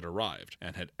Guardians had arrived,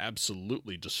 and had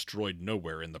absolutely destroyed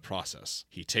Nowhere in the process.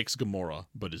 He takes Gamora,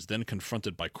 but is then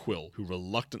confronted by Quill, who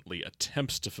reluctantly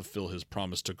attempts to fulfill his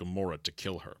promise to Gamora to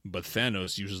kill her. But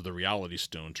Thanos uses the Reality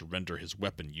Stone to render his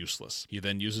weapon useless. He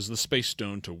then uses the Space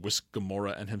Stone to whisk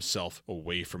Gamora and himself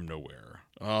away from Nowhere.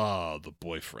 Ah, the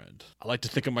boyfriend. I like to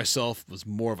think of myself as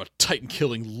more of a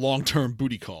Titan-killing long-term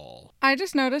booty call. I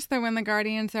just noticed that when the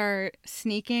Guardians are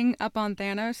sneaking up on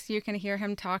Thanos, you can hear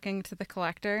him talking to the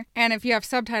Collector. And if you have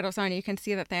subtitles on, you can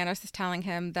see that Thanos is telling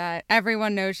him that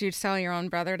everyone knows you'd sell your own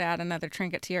brother to add another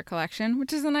trinket to your collection,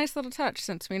 which is a nice little touch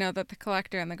since we know that the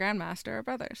Collector and the Grandmaster are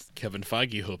brothers. Kevin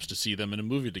Feige hopes to see them in a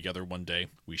movie together one day.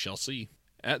 We shall see.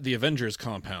 At the Avengers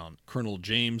compound, Colonel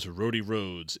James Rhodey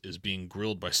Rhodes is being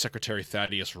grilled by Secretary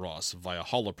Thaddeus Ross via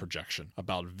holoprojection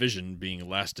about Vision being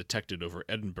last detected over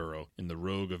Edinburgh in the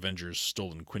rogue Avengers'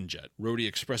 stolen Quinjet. Rhodey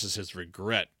expresses his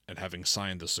regret at having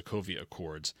signed the Sokovia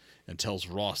Accords and tells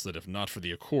Ross that if not for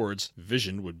the Accords,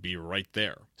 Vision would be right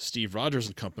there. Steve Rogers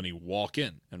and company walk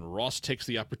in, and Ross takes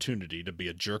the opportunity to be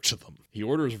a jerk to them. He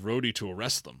orders Rhodey to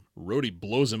arrest them. Rhodey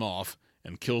blows him off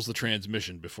and kills the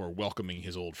transmission before welcoming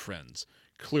his old friends.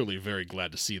 Clearly very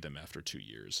glad to see them after 2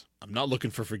 years. I'm not looking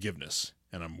for forgiveness,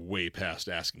 and I'm way past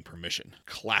asking permission.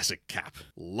 Classic Cap.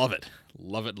 Love it.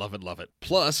 Love it, love it, love it.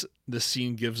 Plus, this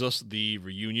scene gives us the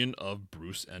reunion of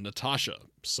Bruce and Natasha,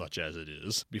 such as it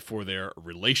is, before their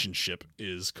relationship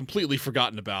is completely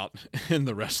forgotten about in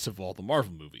the rest of all the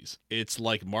Marvel movies. It's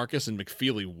like Marcus and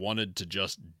McFeely wanted to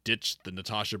just ditch the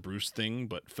Natasha-Bruce thing,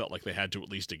 but felt like they had to at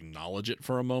least acknowledge it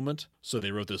for a moment. So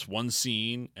they wrote this one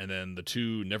scene, and then the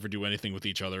two never do anything with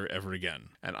each other ever again.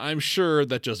 And I'm sure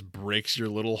that just breaks your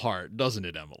little heart, doesn't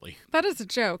it, Emily? That is a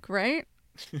joke, right?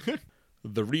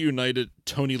 The reunited,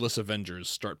 Tony-less Avengers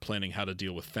start planning how to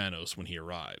deal with Thanos when he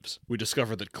arrives. We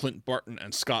discover that Clint Barton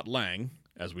and Scott Lang,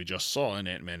 as we just saw in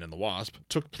Ant-Man and the Wasp,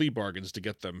 took plea bargains to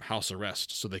get them house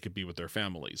arrest so they could be with their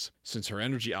families. Since her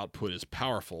energy output is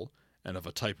powerful, and of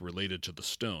a type related to the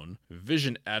stone,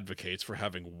 Vision advocates for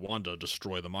having Wanda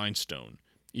destroy the Mind Stone,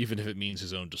 even if it means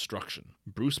his own destruction.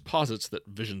 Bruce posits that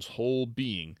Vision's whole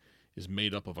being is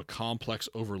made up of a complex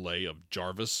overlay of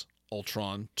Jarvis,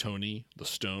 Ultron, Tony, the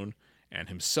Stone, and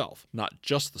himself, not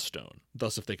just the Stone.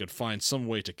 Thus, if they could find some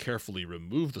way to carefully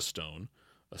remove the Stone,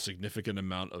 a significant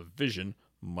amount of Vision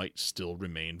might still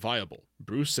remain viable.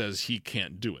 Bruce says he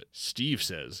can't do it. Steve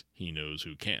says he knows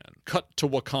who can. Cut to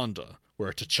Wakanda,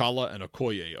 where T'Challa and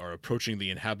Okoye are approaching the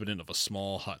inhabitant of a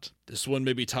small hut. This one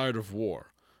may be tired of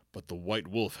war, but the White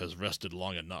Wolf has rested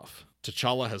long enough.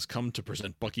 T'Challa has come to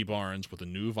present Bucky Barnes with a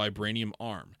new vibranium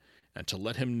arm, and to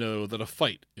let him know that a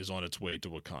fight is on its way to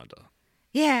Wakanda.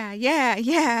 Yeah.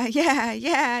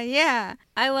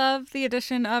 I love the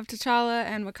addition of T'Challa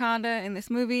and Wakanda in this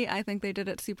movie. I think they did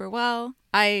it super well.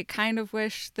 I kind of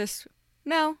wish this...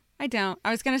 No, I don't.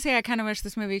 I was going to say I kind of wish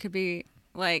this movie could be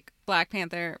like Black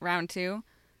Panther Round 2,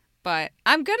 but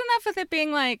I'm good enough with it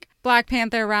being like Black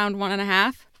Panther Round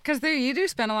 1.5, because you do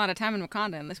spend a lot of time in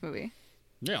Wakanda in this movie.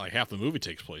 Yeah, like half the movie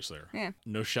takes place there. Yeah.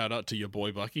 No shout out to your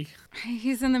boy Bucky?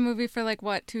 He's in the movie for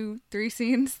 2-3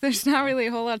 scenes. There's not really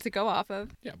a whole lot to go off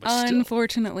of. Yeah, but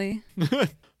unfortunately.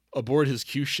 Aboard his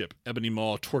Q-ship, Ebony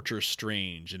Maw tortures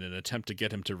Strange in an attempt to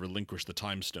get him to relinquish the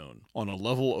Time Stone. On a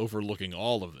level overlooking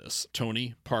all of this,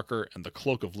 Tony, Parker, and the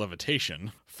Cloak of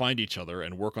Levitation find each other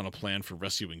and work on a plan for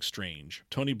rescuing Strange.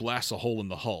 Tony blasts a hole in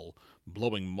the hull,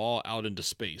 blowing Maw out into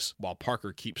space, while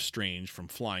Parker keeps Strange from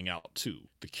flying out too.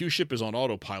 The Q-ship is on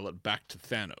autopilot back to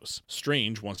Thanos.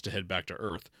 Strange wants to head back to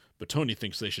Earth, but Tony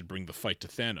thinks they should bring the fight to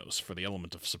Thanos for the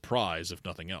element of surprise, if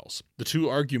nothing else. The two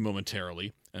argue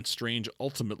momentarily, and Strange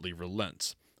ultimately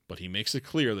relents, but he makes it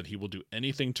clear that he will do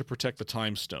anything to protect the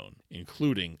Time Stone,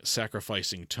 including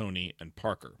sacrificing Tony and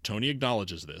Parker. Tony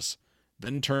acknowledges this,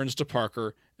 then turns to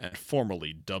Parker and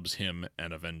formally dubs him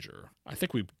an Avenger. I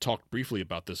think we talked briefly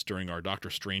about this during our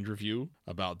Doctor Strange review,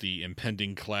 about the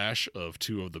impending clash of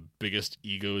two of the biggest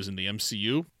egos in the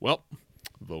MCU. Well,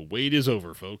 the wait is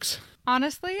over, folks.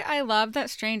 Honestly, I love that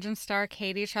Strange and Stark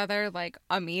hate each other,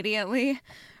 immediately.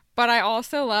 But I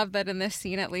also love that in this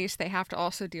scene, at least, they have to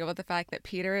also deal with the fact that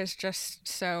Peter is just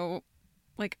so,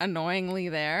 annoyingly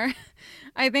there.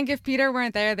 I think if Peter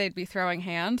weren't there, they'd be throwing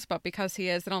hands. But because he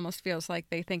is, it almost feels like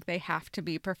they think they have to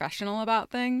be professional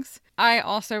about things. I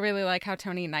also really like how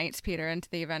Tony knights Peter into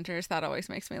the Avengers. That always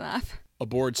makes me laugh.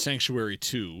 Aboard Sanctuary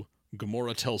 2,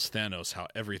 Gamora tells Thanos how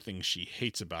everything she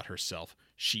hates about herself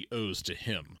she owes to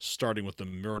him, starting with the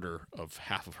murder of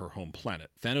half of her home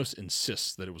planet. Thanos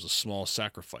insists that it was a small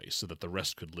sacrifice so that the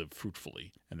rest could live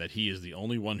fruitfully, and that he is the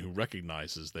only one who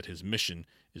recognizes that his mission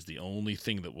is the only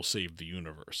thing that will save the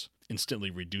universe,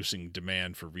 instantly reducing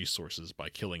demand for resources by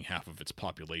killing half of its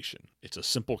population. It's a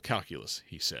simple calculus,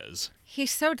 he says.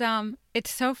 He's so dumb. It's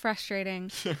so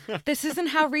frustrating. This isn't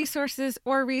how resources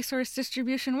or resource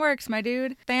distribution works, my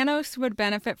dude. Thanos would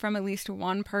benefit from at least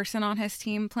one person on his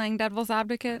team playing devil's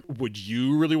advocate. Would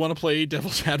you really want to play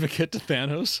devil's advocate to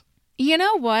Thanos? You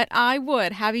know what? I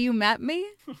would. Have you met me?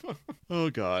 Oh,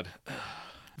 God.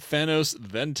 Thanos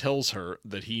then tells her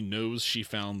that he knows she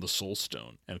found the Soul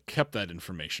Stone and kept that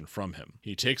information from him.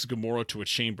 He takes Gamora to a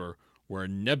chamber where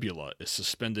Nebula is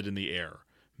suspended in the air,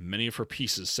 many of her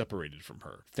pieces separated from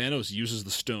her. Thanos uses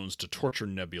the stones to torture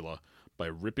Nebula by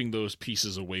ripping those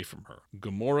pieces away from her.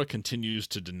 Gamora continues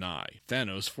to deny.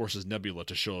 Thanos forces Nebula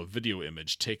to show a video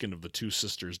image taken of the two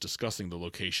sisters discussing the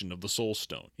location of the Soul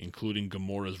Stone, including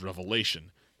Gamora's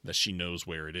revelation that she knows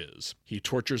where it is. He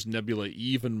tortures Nebula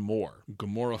even more.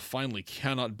 Gamora finally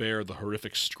cannot bear the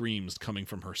horrific screams coming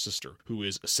from her sister, who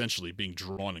is essentially being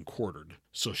drawn and quartered.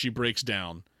 So she breaks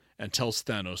down and tells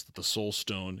Thanos that the Soul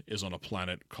Stone is on a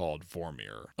planet called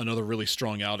Vormir. Another really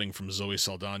strong outing from Zoe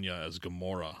Saldana as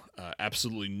Gamora.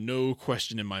 Absolutely no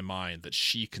question in my mind that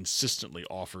she consistently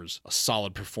offers a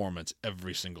solid performance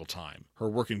every single time. Her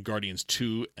work in Guardians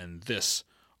 2 and this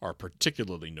are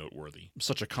particularly noteworthy.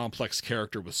 Such a complex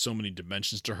character with so many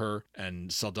dimensions to her,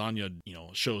 and Saldana,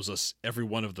 shows us every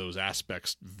one of those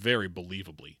aspects very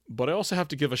believably. But I also have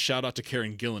to give a shout out to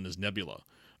Karen Gillan as Nebula.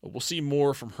 We'll see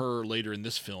more from her later in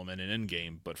this film and in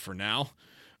Endgame, but for now,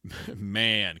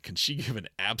 man, can she give an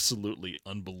absolutely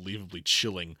unbelievably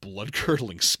chilling,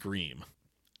 blood-curdling scream.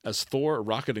 As Thor,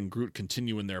 Rocket, and Groot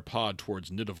continue in their pod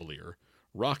towards Nidavellir,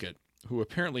 Rocket, who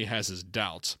apparently has his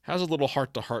doubts, has a little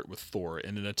heart-to-heart with Thor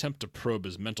in an attempt to probe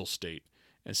his mental state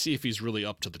and see if he's really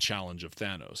up to the challenge of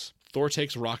Thanos. Thor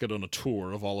takes Rocket on a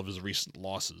tour of all of his recent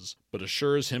losses, but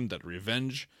assures him that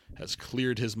revenge has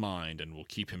cleared his mind and will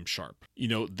keep him sharp.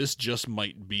 This just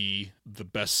might be the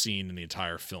best scene in the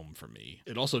entire film for me.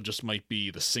 It also just might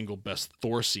be the single best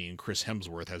Thor scene Chris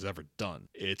Hemsworth has ever done.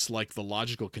 It's like the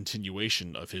logical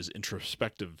continuation of his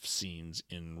introspective scenes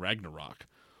in Ragnarok,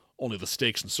 only the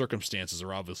stakes and circumstances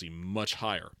are obviously much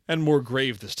higher and more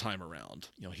grave this time around.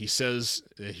 He says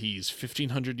that he's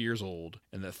 1,500 years old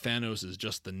and that Thanos is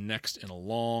just the next in a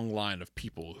long line of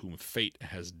people whom fate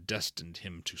has destined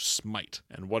him to smite.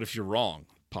 And what if you're wrong?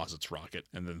 Posits Rocket.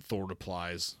 And then Thor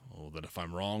replies, "Oh, that if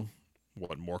I'm wrong,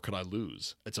 what more could I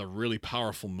lose?" It's a really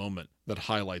powerful moment that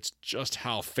highlights just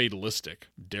how fatalistic,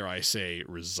 dare I say,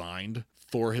 resigned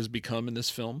Thor has become in this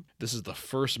film. This is the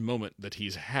first moment that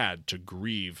he's had to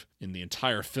grieve in the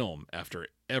entire film after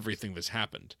everything that's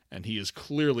happened, and he is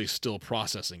clearly still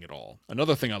processing it all.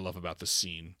 Another thing I love about this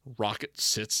scene, Rocket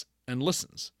sits and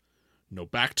listens. No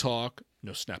backtalk,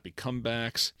 no snappy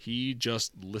comebacks. He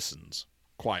just listens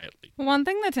quietly. One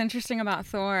thing that's interesting about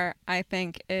Thor, I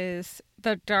think, is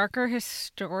the darker his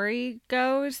story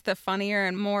goes, the funnier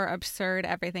and more absurd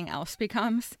everything else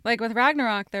becomes. Like with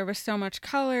Ragnarok, there was so much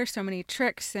color, so many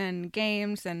tricks and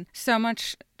games, and so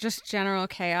much just general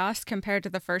chaos compared to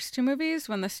the first two movies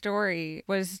when the story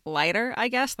was lighter, I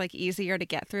guess, like easier to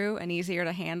get through and easier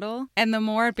to handle. And the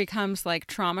more it becomes like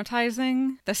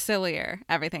traumatizing, the sillier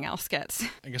everything else gets.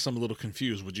 I guess I'm a little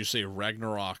confused. Would you say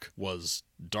Ragnarok was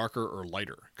darker or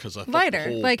lighter? Because I thought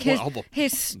lighter. Like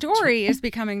his story is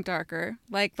becoming darker.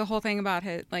 Like the whole thing about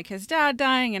his dad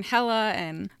dying and Hela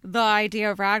and the idea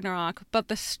of Ragnarok, but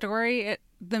the story,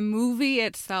 the movie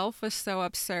itself was so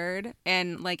absurd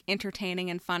and like entertaining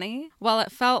and funny. While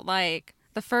it felt like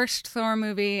the first Thor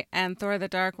movie and Thor the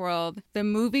Dark World, the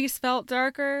movies felt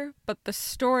darker, but the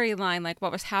storyline, like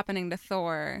what was happening to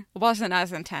Thor, wasn't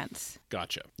as intense.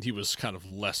 Gotcha. He was kind of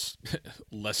less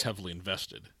heavily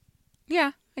invested.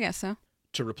 Yeah, I guess so.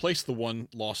 To replace the one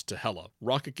lost to Hela,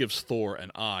 Rocket gives Thor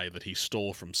an eye that he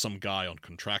stole from some guy on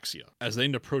Contraxia. As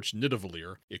they approach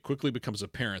Nidavellir, it quickly becomes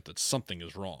apparent that something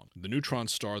is wrong. The neutron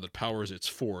star that powers its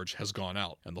forge has gone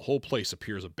out, and the whole place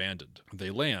appears abandoned. They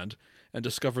land and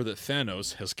discover that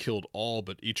Thanos has killed all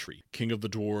but Eitri, king of the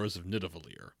dwarves of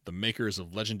Nidavellir, the makers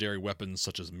of legendary weapons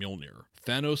such as Mjolnir.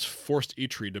 Thanos forced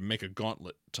Eitri to make a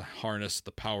gauntlet to harness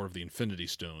the power of the Infinity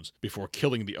Stones before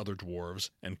killing the other dwarves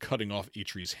and cutting off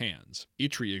Eitri's hands.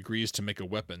 Eitri agrees to make a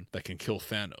weapon that can kill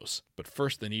Thanos, but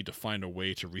first they need to find a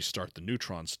way to restart the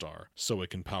neutron star so it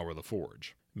can power the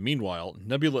forge. Meanwhile,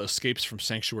 Nebula escapes from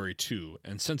Sanctuary 2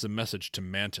 and sends a message to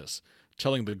Mantis,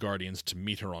 telling the Guardians to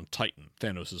meet her on Titan,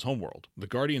 Thanos' homeworld. The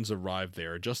Guardians arrive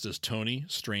there just as Tony,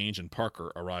 Strange, and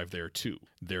Parker arrive there too,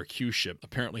 their Q ship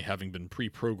apparently having been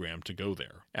pre-programmed to go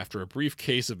there. After a brief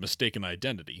case of mistaken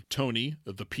identity, Tony,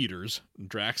 the Peters,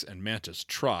 Drax, and Mantis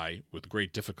try, with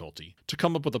great difficulty, to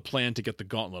come up with a plan to get the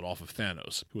gauntlet off of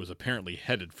Thanos, who is apparently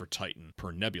headed for Titan,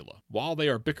 per Nebula. While they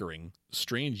are bickering,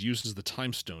 Strange uses the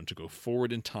Time Stone to go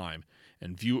forward in time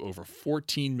and view over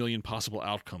 14 million possible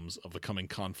outcomes of the coming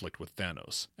conflict with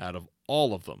Thanos. Out of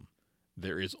all of them,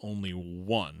 there is only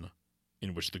one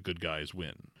in which the good guys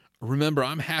win. Remember,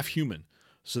 I'm half human,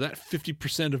 so that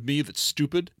 50% of me that's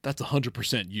stupid, that's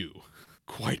 100% you.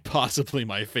 Quite possibly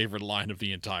my favorite line of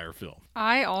the entire film.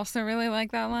 I also really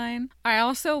like that line. I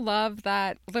also love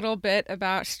that little bit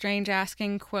about Strange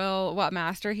asking Quill what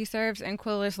master he serves, and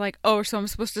Quill is like, "Oh, so I'm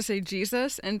supposed to say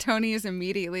Jesus?" And Tony is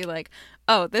immediately like,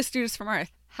 "Oh, this dude is from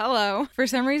Earth. Hello." For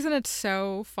some reason, it's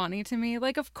so funny to me.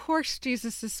 Like, of course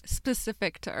Jesus is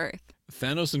specific to Earth.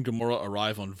 Thanos and Gamora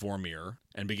arrive on Vormir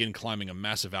and begin climbing a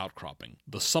massive outcropping,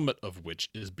 the summit of which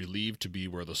is believed to be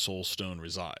where the Soul Stone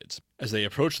resides. As they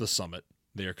approach the summit,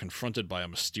 they are confronted by a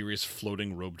mysterious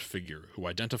floating robed figure who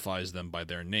identifies them by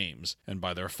their names and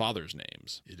by their father's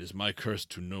names. "It is my curse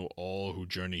to know all who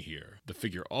journey here." The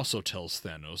figure also tells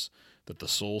Thanos that the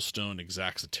Soul Stone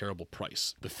exacts a terrible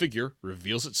price. The figure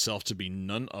reveals itself to be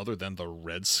none other than the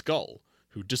Red Skull,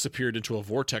 who disappeared into a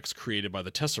vortex created by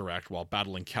the Tesseract while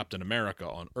battling Captain America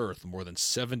on Earth more than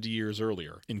 70 years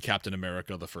earlier in Captain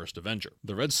America: The First Avenger.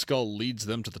 The Red Skull leads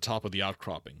them to the top of the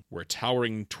outcropping, where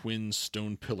towering twin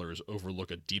stone pillars overlook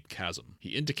a deep chasm. He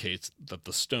indicates that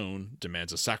the stone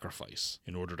demands a sacrifice.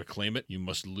 In order to claim it, you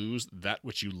must lose that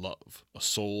which you love, a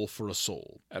soul for a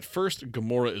soul. At first,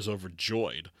 Gamora is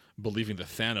overjoyed, believing that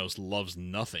Thanos loves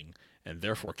nothing and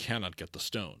therefore cannot get the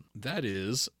stone. That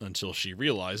is, until she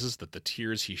realizes that the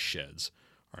tears he sheds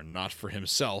are not for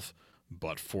himself,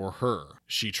 but for her.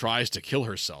 She tries to kill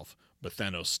herself, but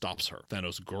Thanos stops her.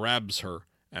 Thanos grabs her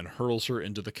and hurls her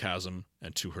into the chasm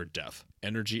and to her death.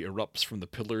 Energy erupts from the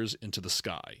pillars into the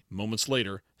sky. Moments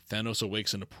later, Thanos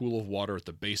awakes in a pool of water at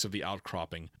the base of the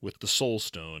outcropping with the Soul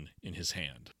Stone in his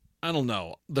hand. I don't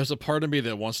know. There's a part of me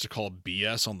that wants to call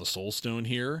BS on the Soul Stone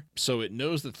here. So it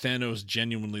knows that Thanos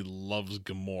genuinely loves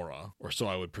Gamora, or so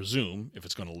I would presume, if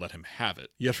it's going to let him have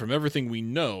it. Yet from everything we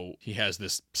know, he has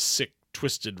this sick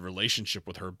twisted relationship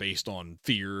with her based on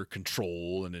fear,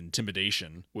 control, and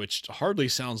intimidation, which hardly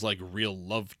sounds like real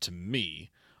love to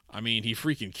me. I mean, he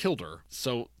freaking killed her.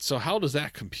 So how does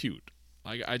that compute?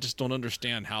 I just don't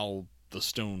understand how the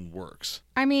stone works.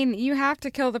 I mean, you have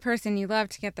to kill the person you love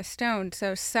to get the stone,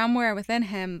 so somewhere within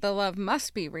him, the love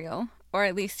must be real, or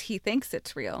at least he thinks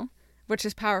it's real, which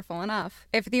is powerful enough.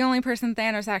 If the only person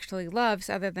Thanos actually loves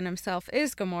other than himself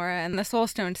is Gamora, and the Soul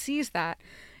Stone sees that,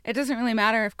 it doesn't really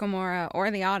matter if Gamora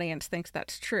or the audience thinks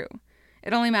that's true.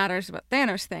 It only matters what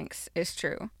Thanos thinks is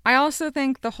true. I also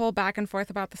think the whole back and forth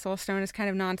about the Soul Stone is kind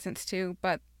of nonsense too,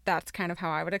 but that's kind of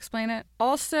how I would explain it.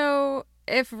 Also,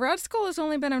 if Red Skull has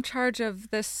only been in charge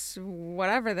of this,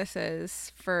 whatever this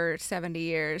is, for 70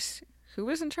 years, who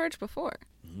was in charge before?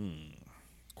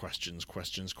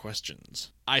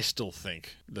 Questions. I still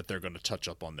think that they're going to touch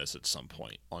up on this at some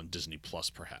point, on Disney Plus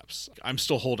perhaps. I'm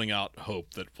still holding out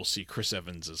hope that we'll see Chris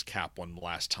Evans as Cap one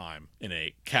last time in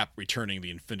a Cap Returning the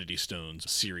Infinity Stones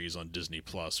series on Disney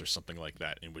Plus or something like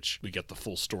that, in which we get the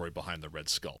full story behind the Red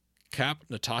Skull. Cap,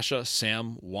 Natasha,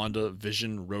 Sam, Wanda,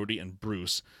 Vision, Rhodey, and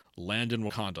Bruce land in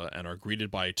Wakanda and are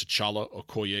greeted by T'Challa,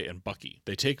 Okoye, and Bucky.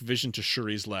 They take Vision to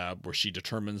Shuri's lab, where she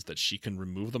determines that she can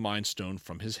remove the Mind Stone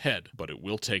from his head, but it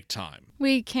will take time.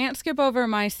 We can't skip over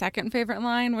my second favorite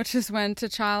line, which is when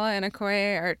T'Challa and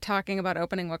Okoye are talking about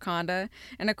opening Wakanda,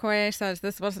 and Okoye says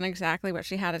this wasn't exactly what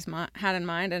she had in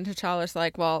mind, and T'Challa's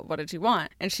like, well, what did you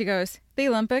want? And she goes, the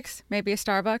Olympics, maybe a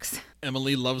Starbucks.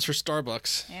 Emily loves her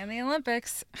Starbucks. And the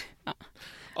Olympics.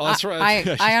 Oh, that's right.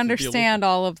 I understand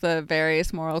all of the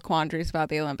various moral quandaries about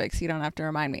the Olympics. You don't have to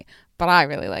remind me. But I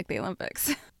really like the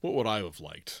Olympics. What would I have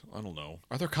liked? I don't know.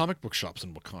 Are there comic book shops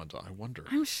in Wakanda? I wonder.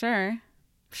 I'm sure.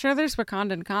 There's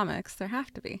Wakandan comics. There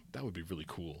have to be. That would be really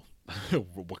cool.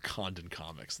 Wakandan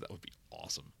comics. That would be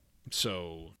awesome.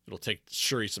 So it'll take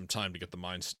Shuri some time to get the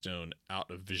Mind Stone out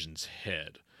of Vision's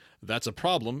head. That's a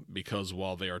problem because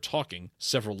while they are talking,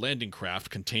 several landing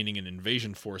craft containing an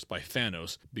invasion force by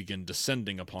Thanos begin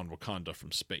descending upon Wakanda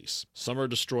from space. Some are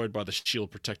destroyed by the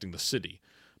shield protecting the city,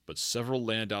 but several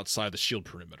land outside the shield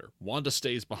perimeter. Wanda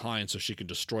stays behind so she can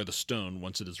destroy the stone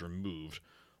once it is removed,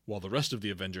 while the rest of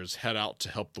the Avengers head out to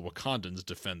help the Wakandans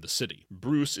defend the city.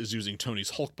 Bruce is using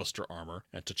Tony's Hulkbuster armor,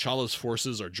 and T'Challa's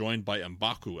forces are joined by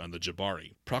M'Baku and the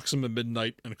Jabari. Proxima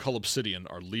Midnight and Cull Obsidian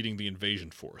are leading the invasion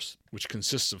force, which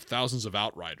consists of thousands of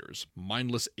Outriders,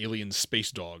 mindless alien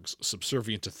space dogs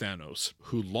subservient to Thanos,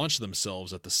 who launch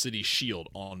themselves at the city's shield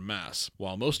en masse.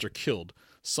 While most are killed,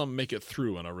 some make it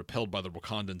through and are repelled by the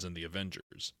Wakandans and the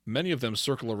Avengers. Many of them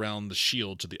circle around the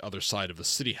shield to the other side of the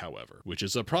city, however, which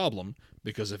is a problem,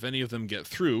 because if any of them get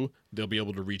through, they'll be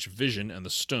able to reach Vision and the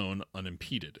stone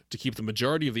unimpeded. To keep the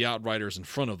majority of the Outriders in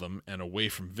front of them and away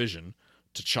from Vision,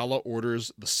 T'Challa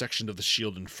orders the section of the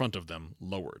shield in front of them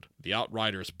lowered. The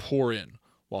Outriders pour in,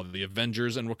 while the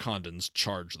Avengers and Wakandans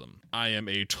charge them. I am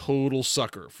a total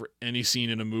sucker for any scene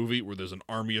in a movie where there's an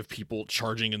army of people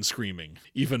charging and screaming.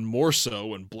 Even more so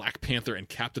when Black Panther and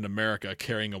Captain America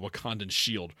carrying a Wakandan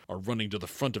shield are running to the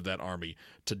front of that army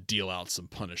to deal out some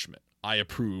punishment. I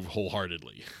approve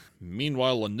wholeheartedly.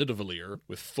 Meanwhile, on Nidavellir,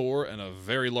 with Thor and a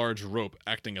very large rope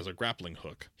acting as a grappling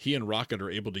hook, he and Rocket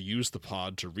are able to use the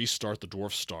pod to restart the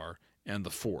Dwarf Star and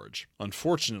the Forge.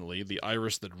 Unfortunately, the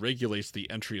iris that regulates the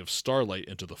entry of starlight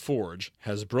into the Forge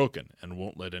has broken and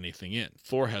won't let anything in.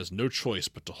 Thor has no choice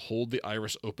but to hold the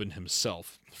iris open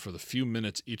himself for the few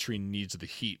minutes Eitri needs the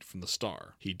heat from the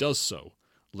star. He does so,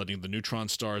 letting the neutron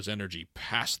star's energy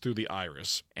pass through the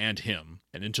iris and him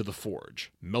and into the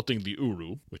Forge, melting the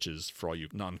Uru, which is, for all you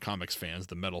non-comics fans,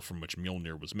 the metal from which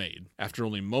Mjolnir was made. After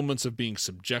only moments of being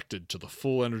subjected to the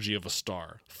full energy of a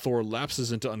star, Thor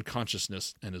lapses into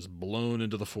unconsciousness and is blown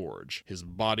into the Forge, his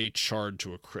body charred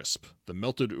to a crisp. The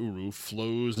melted Uru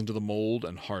flows into the mold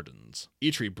and hardens.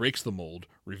 Eitri breaks the mold,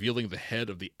 revealing the head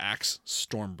of the axe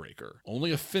Stormbreaker.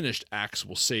 Only a finished axe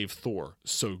will save Thor,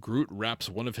 so Groot wraps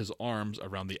one of his arms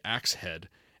around the axe head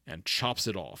and chops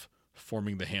it off,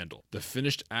 forming the handle. The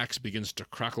finished axe begins to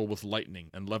crackle with lightning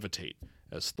and levitate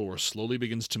as Thor slowly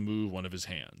begins to move one of his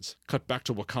hands. Cut back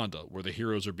to Wakanda, where the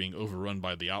heroes are being overrun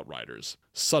by the Outriders.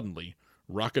 Suddenly,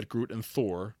 Rocket, Groot, and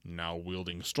Thor, now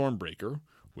wielding Stormbreaker,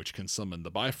 which can summon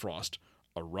the Bifrost,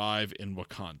 arrive in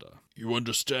Wakanda. You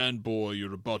understand, boy,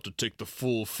 you're about to take the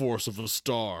full force of a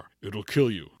star. It'll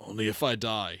kill you, only if I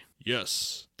die.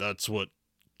 Yes, that's what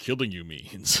killing you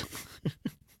means.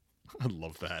 I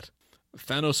love that.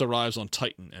 Thanos arrives on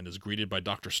Titan and is greeted by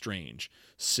Doctor Strange,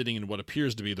 sitting in what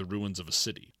appears to be the ruins of a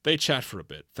city. They chat for a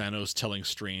bit, Thanos telling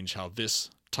Strange how this,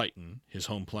 Titan, his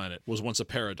home planet, was once a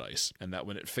paradise, and that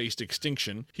when it faced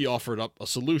extinction, he offered up a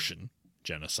solution,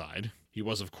 genocide, He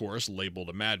was, of course, labeled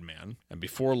a madman, and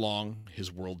before long,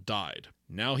 his world died.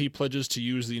 Now he pledges to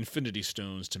use the Infinity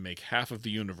Stones to make half of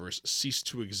the universe cease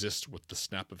to exist with the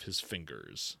snap of his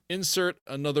fingers. Insert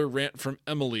another rant from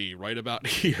Emily right about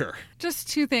here. Just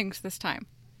 2 things this time.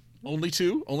 Only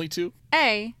 2? Only 2?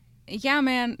 A, yeah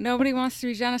man, nobody wants to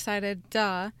be genocided,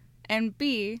 duh. And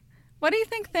B, what do you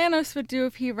think Thanos would do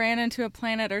if he ran into a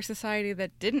planet or society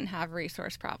that didn't have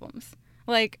resource problems?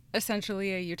 Like,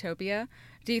 essentially a utopia?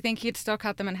 Do you think he'd still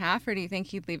cut them in half, or do you think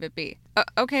he'd leave it be?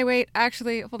 Okay, wait,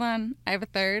 actually, hold on. I have a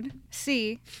third.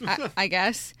 C, I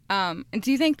guess.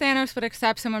 Do you think Thanos would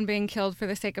accept someone being killed for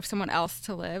the sake of someone else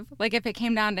to live? Like, if it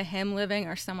came down to him living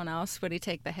or someone else, would he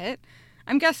take the hit?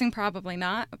 I'm guessing probably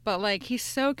not, but like he's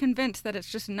so convinced that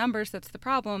it's just numbers that's the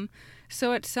problem.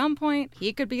 So at some point,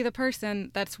 he could be the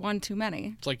person that's one too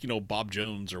many. It's like, Bob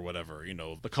Jones or whatever,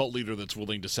 the cult leader that's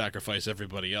willing to sacrifice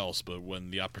everybody else, but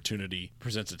when the opportunity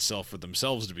presents itself for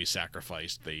themselves to be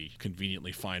sacrificed, they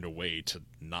conveniently find a way to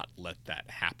not let that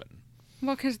happen.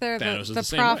 Well, because they're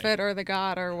the prophet or the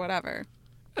god or whatever.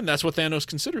 And that's what Thanos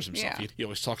considers himself. Yeah. He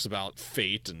always talks about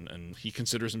fate, and he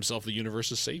considers himself the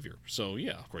universe's savior. So,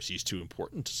 yeah, of course, he's too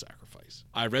important to sacrifice.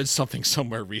 I read something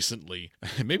somewhere recently,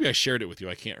 maybe I shared it with you,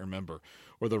 I can't remember,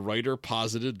 where the writer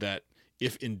posited that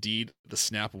if indeed the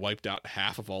snap wiped out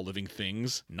half of all living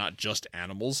things, not just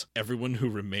animals, everyone who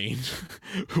remained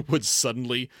would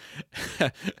suddenly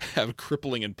have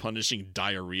crippling and punishing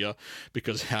diarrhea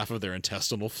because half of their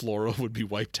intestinal flora would be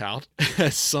wiped out.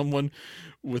 As someone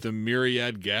with a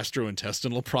myriad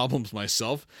gastrointestinal problems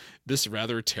myself, this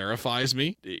rather terrifies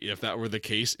me. If that were the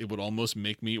case, it would almost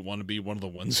make me want to be one of the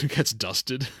ones who gets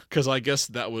dusted. Because I guess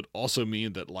that would also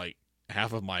mean that,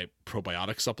 half of my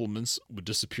probiotic supplements would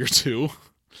disappear too.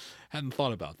 Hadn't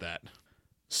thought about that.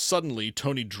 Suddenly,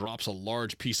 Tony drops a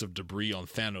large piece of debris on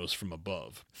Thanos from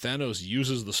above. Thanos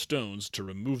uses the stones to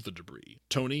remove the debris.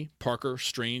 Tony, Parker,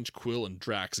 Strange, Quill, and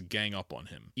Drax gang up on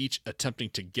him, each attempting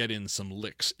to get in some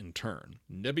licks in turn.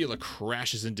 Nebula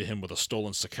crashes into him with a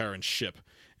stolen Sakaran ship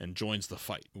and joins the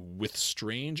fight, with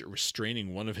Strange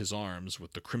restraining one of his arms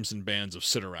with the crimson bands of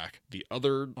Cyttorak, the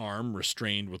other arm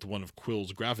restrained with one of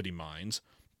Quill's gravity mines,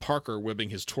 Parker webbing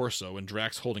his torso and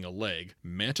Drax holding a leg.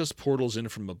 Mantis portals in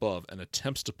from above and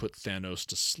attempts to put Thanos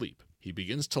to sleep. He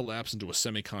begins to lapse into a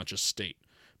semi-conscious state,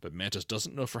 but Mantis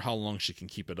doesn't know for how long she can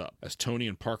keep it up. As Tony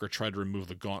and Parker try to remove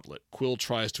the gauntlet, Quill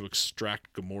tries to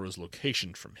extract Gamora's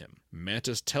location from him.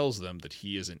 Mantis tells them that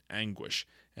he is in anguish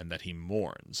and that he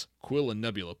mourns. Quill and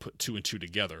Nebula put 2 and 2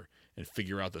 together and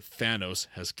figure out that Thanos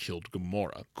has killed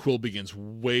Gamora. Quill begins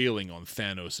wailing on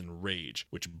Thanos in rage,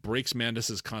 which breaks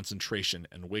Mantis' concentration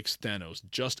and wakes Thanos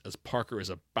just as Parker is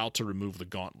about to remove the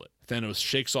gauntlet. Thanos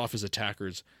shakes off his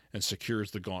attackers and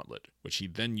secures the gauntlet, which he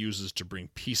then uses to bring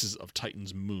pieces of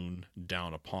Titan's moon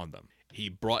down upon them. He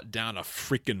brought down a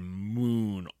freaking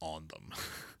moon on them.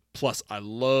 Plus, I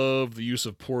love the use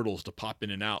of portals to pop in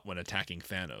and out when attacking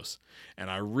Thanos. And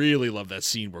I really love that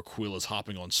scene where Quill is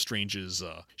hopping on Strange's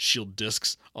shield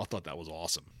discs. I thought that was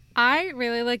awesome. I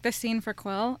really like the scene for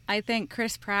Quill. I think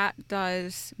Chris Pratt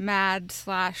does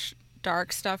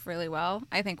mad/dark stuff really well.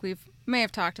 I think we may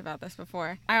have talked about this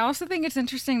before. I also think it's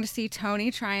interesting to see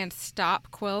Tony try and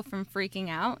stop Quill from freaking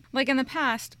out. Like in the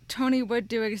past, Tony would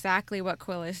do exactly what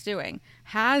Quill is doing,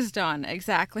 has done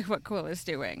exactly what Quill is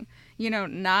doing.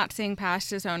 Not seeing past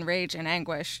his own rage and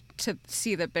anguish to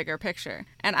see the bigger picture.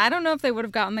 And I don't know if they would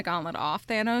have gotten the gauntlet off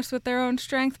Thanos with their own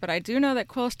strength, but I do know that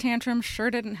Quill's tantrum sure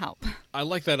didn't help. I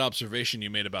like that observation you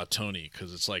made about Tony,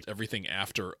 because it's like everything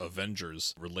after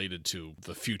Avengers related to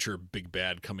the future big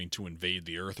bad coming to invade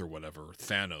the Earth or whatever,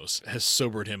 Thanos, has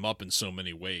sobered him up in so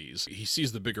many ways. He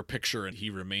sees the bigger picture and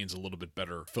he remains a little bit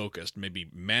better focused, maybe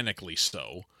manically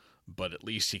so. But at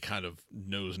least he kind of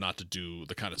knows not to do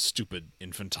the kind of stupid,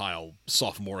 infantile,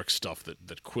 sophomoric stuff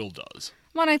that Quill does.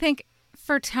 Well, I think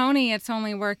for Tony, it's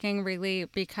only working really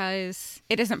because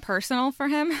it isn't personal for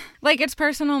him. Like, it's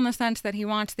personal in the sense that he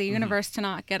wants the universe to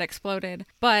not get exploded,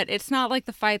 but it's not like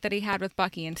the fight that he had with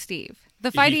Bucky and Steve.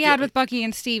 The fight he had with Bucky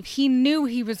and Steve, he knew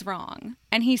he was wrong,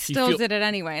 and he still did it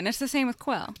anyway, and it's the same with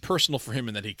Quill. It's personal for him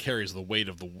in that he carries the weight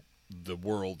of the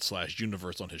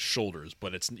world/universe on his shoulders,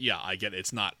 but it's, I get it,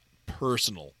 it's not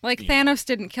personal. Like Thanos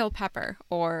didn't kill Pepper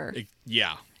or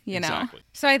exactly.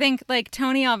 So I think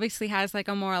Tony obviously has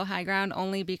a moral high ground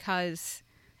only because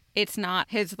it's not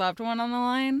his loved one on the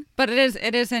line. But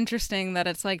it is interesting that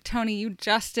it's Tony, you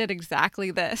just did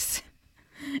exactly this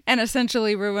and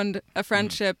essentially ruined a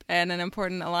friendship and an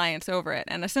important alliance over it,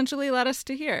 and essentially led us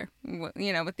to here, with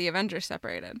the Avengers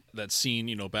separated. That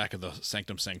scene, back at the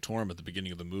Sanctum Sanctorum at the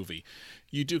beginning of the movie,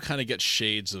 you do kind of get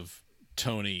shades of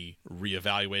Tony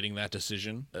reevaluating that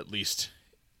decision, at least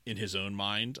in his own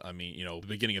mind. I mean, the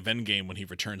beginning of Endgame, when he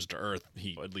returns to Earth,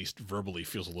 he at least verbally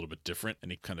feels a little bit different,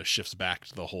 and he kind of shifts back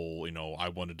to the whole, I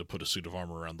wanted to put a suit of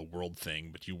armor around the world thing,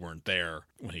 but you weren't there,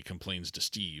 when he complains to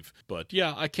Steve. But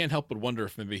yeah, I can't help but wonder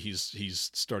if maybe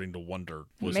he's starting to wonder.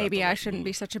 Maybe I shouldn't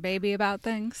be such a baby about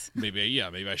things. Maybe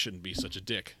I shouldn't be such a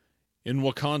dick. In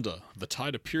Wakanda, the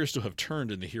tide appears to have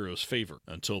turned in the hero's favor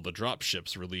until the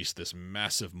dropships release this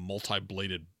massive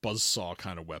multi-bladed buzzsaw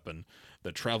kind of weapon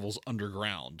that travels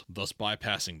underground, thus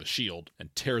bypassing the shield,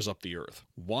 and tears up the earth.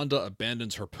 Wanda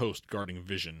abandons her post guarding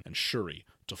Vision and Shuri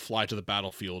to fly to the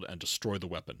battlefield and destroy the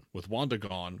weapon. With Wanda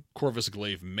gone, Corvus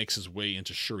Glaive makes his way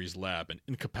into Shuri's lab and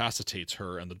incapacitates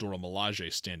her and the Dora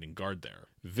Milaje standing guard there.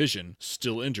 Vision,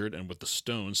 still injured and with the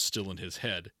stones still in his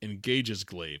head, engages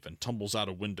Glaive and tumbles out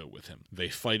a window with him. They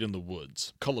fight in the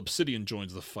woods. Cull Obsidian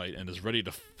joins the fight and is ready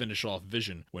to finish off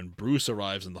Vision when Bruce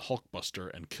arrives in the Hulkbuster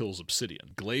and kills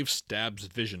Obsidian. Glaive stabs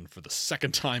Vision for the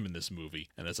second time in this movie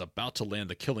and is about to land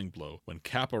the killing blow when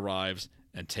Cap arrives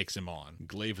and takes him on.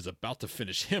 Glaive is about to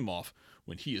finish him off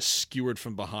when he is skewered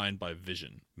from behind by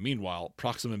Vision. Meanwhile,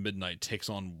 Proxima Midnight takes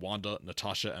on Wanda,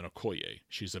 Natasha, and Okoye.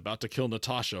 She's about to kill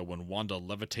Natasha when Wanda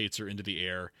levitates her into the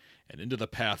air and into the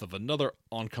path of another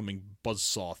oncoming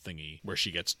buzzsaw thingy where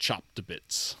she gets chopped to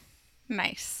bits.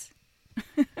 Nice.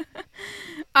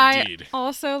 I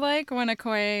also like when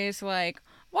Okoye is like,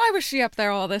 why was she up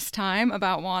there all this time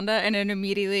about Wanda? And it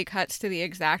immediately cuts to the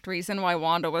exact reason why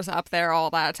Wanda was up there all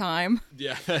that time.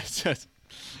 Yeah, that's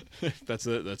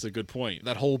a good point.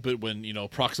 That whole bit when,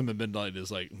 Proxima Midnight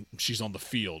is like, she's on the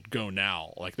field, go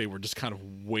now. Like they were just kind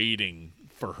of waiting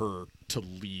for her to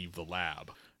leave the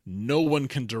lab. No one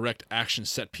can direct action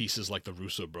set pieces like the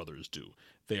Russo brothers do.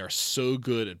 They are so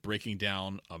good at breaking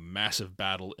down a massive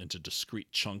battle into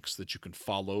discrete chunks that you can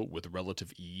follow with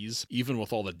relative ease. Even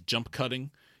with all the jump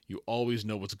cutting, you always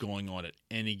know what's going on at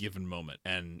any given moment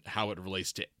and how it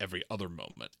relates to every other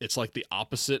moment. It's like the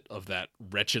opposite of that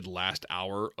wretched last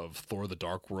hour of Thor the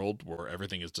Dark World where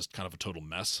everything is just kind of a total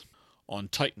mess. On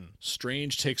Titan,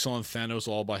 Strange takes on Thanos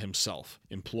all by himself,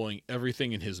 employing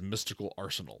everything in his mystical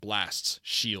arsenal. Blasts,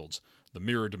 shields, the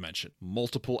mirror dimension,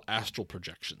 multiple astral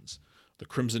projections, the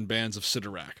crimson bands of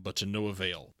Sidorak, but to no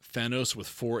avail. Thanos with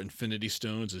 4 Infinity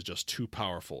Stones is just too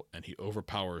powerful, and he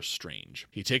overpowers Strange.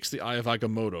 He takes the Eye of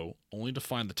Agamotto, only to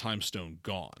find the Time Stone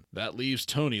gone. That leaves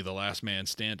Tony the last man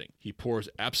standing. He pours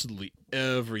absolutely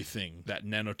everything that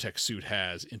nanotech suit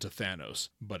has into Thanos,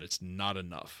 but it's not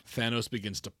enough. Thanos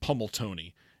begins to pummel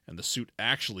Tony, and the suit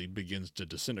actually begins to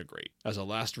disintegrate. As a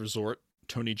last resort,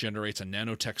 Tony generates a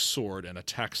nanotech sword and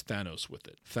attacks Thanos with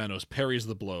it. Thanos parries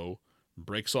the blow,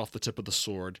 breaks off the tip of the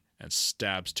sword, and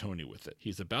stabs Tony with it.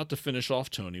 He's about to finish off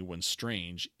Tony when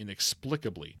Strange,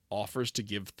 inexplicably, offers to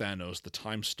give Thanos the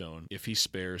Time Stone if he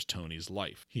spares Tony's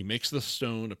life. He makes the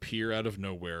stone appear out of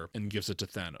nowhere and gives it to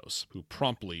Thanos, who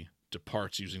promptly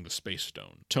departs using the Space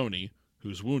Stone. Tony,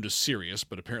 whose wound is serious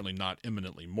but apparently not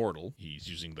imminently mortal, he's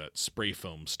using that spray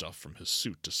foam stuff from his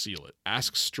suit to seal it,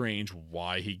 asks Strange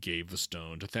why he gave the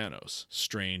stone to Thanos.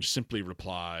 Strange simply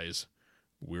replies,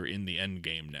 "We're in the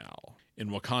endgame now." In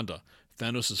Wakanda,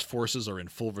 Thanos' forces are in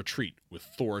full retreat, with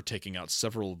Thor taking out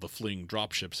several of the fleeing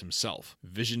dropships himself.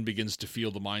 Vision begins to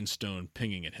feel the Mind Stone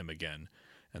pinging at him again,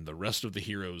 and the rest of the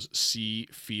heroes see,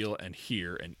 feel, and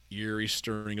hear an eerie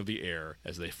stirring of the air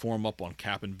as they form up on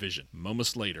Cap and Vision.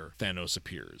 Moments later, Thanos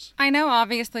appears. I know,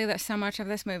 obviously, that so much of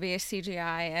this movie is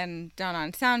CGI and done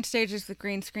on sound stages with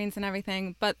green screens and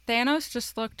everything, but Thanos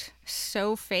just looked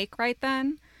so fake right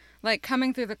then. Like,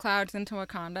 coming through the clouds into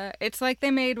Wakanda, it's like they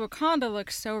made Wakanda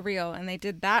look so real, and they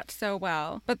did that so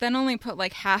well, but then only put,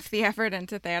 like, half the effort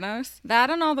into Thanos. That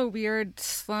and all the weird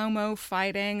slow-mo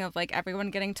fighting of, like,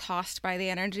 everyone getting tossed by the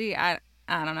energy, I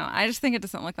don't know. I just think it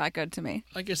doesn't look that good to me.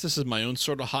 I guess this is my own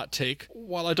sort of hot take.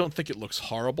 While I don't think it looks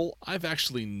horrible, I've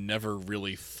actually never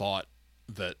really thought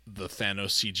that the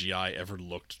Thanos CGI ever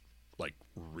looked like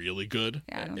really good.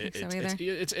 Yeah, I don't think so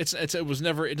either. It was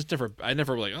never, I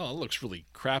never like, oh, it looks really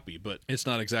crappy, but it's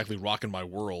not exactly rocking my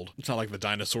world. It's not like the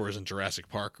dinosaurs in Jurassic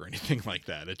Park or anything like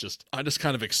that. I just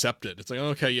kind of accept it. It's like,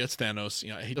 okay, yeah, it's Thanos.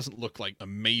 He doesn't look like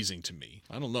amazing to me.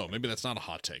 I don't know. Maybe that's not a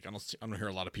hot take. I don't hear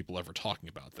a lot of people ever talking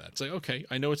about that. It's like, okay,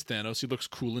 I know it's Thanos. He looks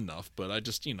cool enough, but I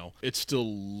just, it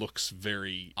still looks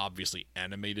very obviously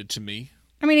animated to me.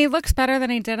 I mean, he looks better than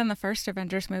he did in the first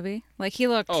Avengers movie. Like, he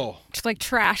looked just like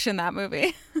trash in that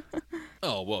movie.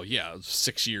 Oh, well, yeah,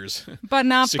 6 years. But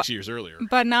not 6 years earlier.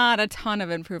 But not a ton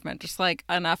of improvement. Just like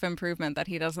enough improvement that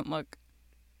he doesn't look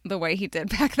the way he did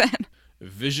back then.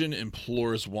 Vision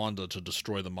implores Wanda to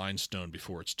destroy the Mind Stone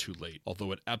before it's too late.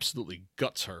 Although it absolutely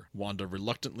guts her, Wanda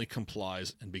reluctantly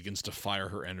complies and begins to fire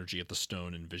her energy at the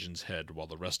stone in Vision's head while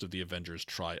the rest of the Avengers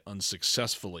try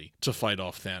unsuccessfully to fight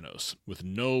off Thanos. With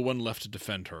no one left to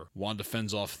defend her, Wanda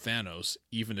fends off Thanos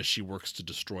even as she works to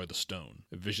destroy the stone.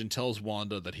 Vision tells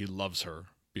Wanda that he loves her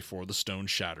before the stone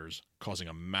shatters, causing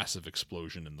a massive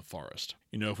explosion in the forest.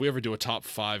 You know, if we ever do a top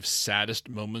 5 saddest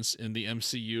moments in the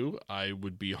MCU, I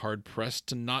would be hard-pressed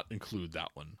to not include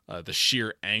that one. The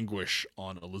sheer anguish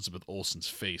on Elizabeth Olsen's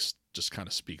face just kind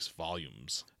of speaks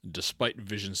volumes. Despite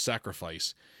Vision's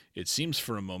sacrifice, it seems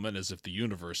for a moment as if the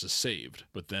universe is saved,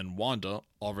 but then Wanda,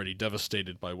 already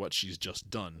devastated by what she's just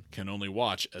done, can only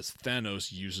watch as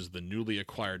Thanos uses the newly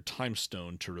acquired Time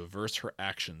Stone to reverse her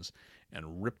actions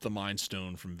and rip the Mind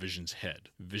Stone from Vision's head.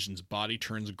 Vision's body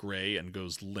turns gray and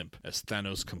goes limp as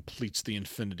Thanos completes the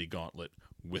Infinity Gauntlet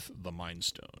with the Mind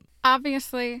Stone.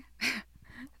 Obviously,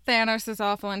 Thanos is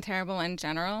awful and terrible in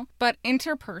general, but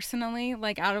interpersonally,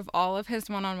 like out of all of his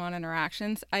one-on-one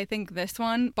interactions, I think this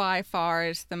one by far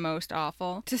is the most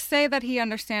awful. To say that he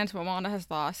understands what Wanda has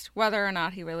lost, whether or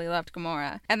not he really loved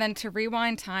Gamora, and then to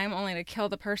rewind time only to kill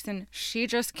the person she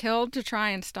just killed to try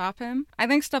and stop him, I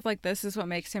think stuff like this is what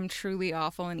makes him truly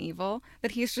awful and evil.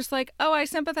 That he's just like, oh, I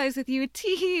sympathize with you,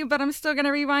 tee, but I'm still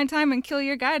gonna rewind time and kill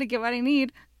your guy to get what I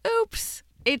need. Oops.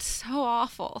 It's so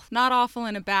awful. Not awful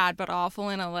in a bad, but awful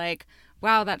in a like,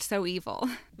 wow, that's so evil.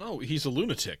 No, he's a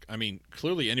lunatic. I mean,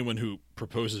 clearly anyone who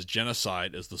proposes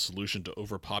genocide as the solution to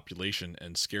overpopulation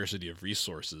and scarcity of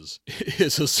resources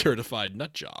is a certified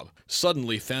nutjob.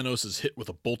 Suddenly, Thanos is hit with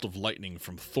a bolt of lightning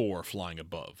from Thor flying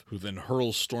above, who then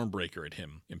hurls Stormbreaker at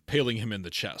him, impaling him in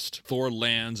the chest. Thor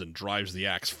lands and drives the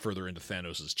axe further into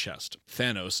Thanos' chest.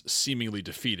 Thanos, seemingly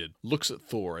defeated, looks at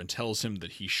Thor and tells him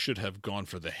that he should have gone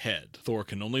for the head. Thor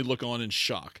can only look on in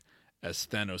shock as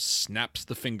Thanos snaps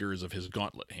the fingers of his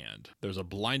gauntlet hand. There's a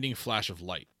blinding flash of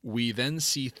light. We then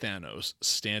see Thanos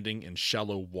standing in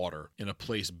shallow water, in a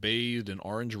place bathed in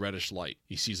orange-reddish light.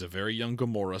 He sees a very young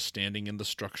Gamora standing in the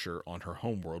structure on her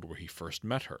homeworld where he first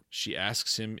met her. She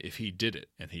asks him if he did it,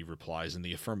 and he replies in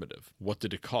the affirmative. What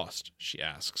did it cost? She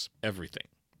asks. Everything,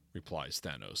 replies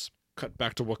Thanos. Cut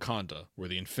back to Wakanda, where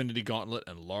the Infinity Gauntlet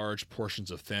and large portions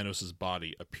of Thanos'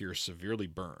 body appear severely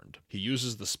burned. He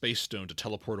uses the Space Stone to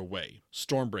teleport away.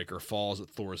 Stormbreaker falls at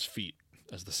Thor's feet,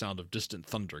 as the sound of distant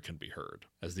thunder can be heard.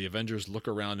 As the Avengers look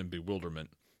around in bewilderment,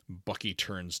 Bucky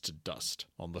turns to dust.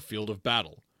 On the field of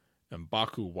battle,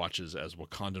 M'Baku watches as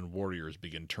Wakandan warriors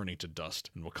begin turning to dust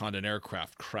and Wakandan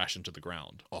aircraft crash into the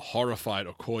ground. A horrified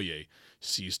Okoye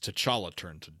sees T'Challa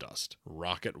turn to dust.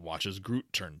 Rocket watches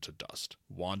Groot turn to dust.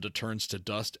 Wanda turns to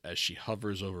dust as she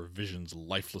hovers over Vision's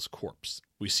lifeless corpse.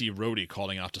 We see Rhodey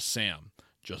calling out to Sam,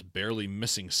 just barely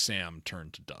missing Sam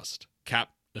turn to dust. Cap,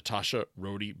 Natasha,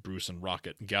 Rhodey, Bruce, and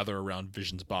Rocket gather around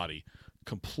Vision's body,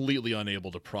 completely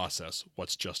unable to process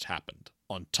what's just happened.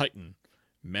 On Titan,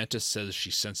 Mantis says she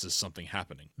senses something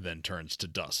happening, then turns to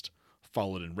dust,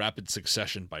 followed in rapid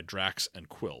succession by Drax and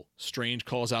Quill. Strange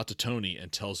calls out to Tony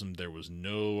and tells him there was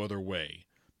no other way,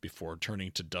 before turning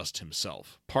to dust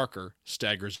himself. Parker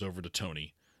staggers over to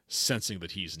Tony, sensing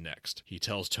that he's next. He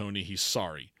tells Tony he's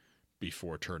sorry,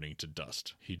 before turning to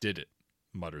dust. He did it,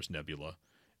 mutters Nebula,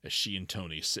 as she and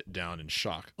Tony sit down in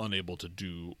shock, unable to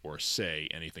do or say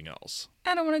anything else.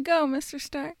 I don't want to go, Mr.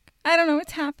 Stark. I don't know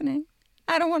what's happening.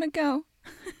 I don't want to go.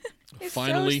 It's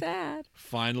so sad.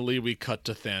 Finally, we cut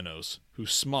to Thanos, who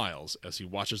smiles as he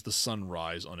watches the sun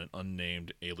rise on an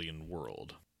unnamed alien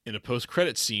world. In a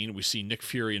post-credit scene, we see Nick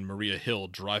Fury and Maria Hill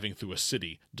driving through a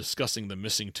city, discussing the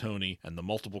missing Tony and the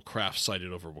multiple craft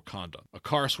sighted over Wakanda. A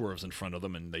car swerves in front of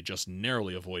them, and they just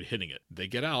narrowly avoid hitting it. They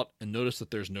get out and notice that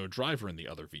there's no driver in the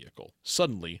other vehicle.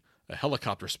 Suddenly, a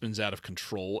helicopter spins out of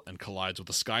control and collides with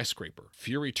a skyscraper.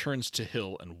 Fury turns to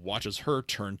Hill and watches her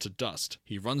turn to dust.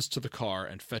 He runs to the car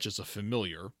and fetches a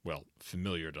familiar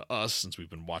to us since we've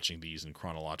been watching these in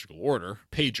chronological order,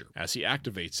 pager. As he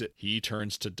activates it, he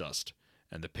turns to dust,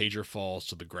 and the pager falls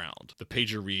to the ground. The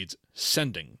pager reads,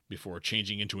 "Sending," before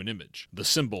changing into an image, the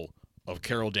symbol of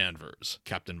Carol Danvers,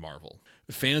 Captain Marvel.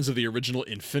 Fans of the original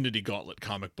Infinity Gauntlet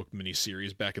comic book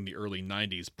miniseries back in the early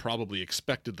 90s probably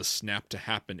expected the snap to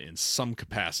happen in some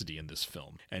capacity in this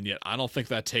film, and yet I don't think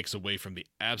that takes away from the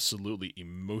absolutely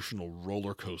emotional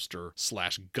roller coaster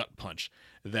 / gut punch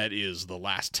that is the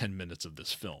last 10 minutes of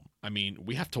this film. I mean,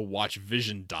 we have to watch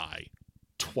Vision die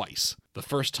twice. The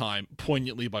first time,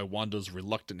 poignantly by Wanda's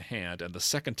reluctant hand, and the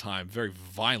second time, very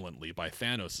violently by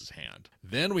Thanos' hand.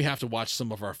 Then we have to watch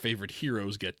some of our favorite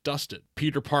heroes get dusted.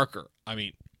 Peter Parker. I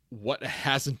mean, what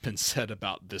hasn't been said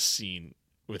about this scene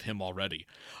with him already.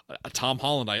 Tom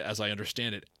Holland, as I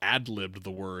understand it, ad-libbed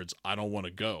the words, "I don't want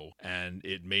to go," and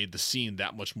it made the scene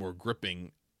that much more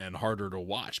gripping and harder to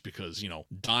watch because,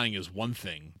 dying is one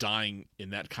thing. Dying in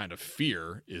that kind of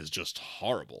fear is just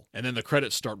horrible. And then the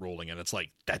credits start rolling and it's like,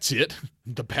 that's it?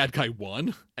 The bad guy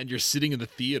won? And you're sitting in the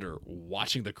theater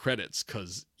watching the credits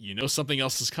because you know something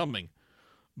else is coming,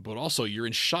 but also you're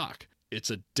in shock.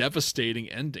 It's a devastating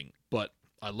ending, but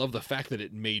I love the fact that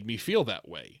it made me feel that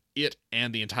way. It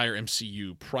and the entire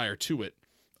MCU prior to it,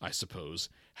 I suppose,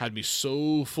 had me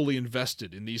so fully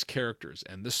invested in these characters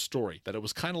and this story that it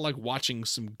was kind of like watching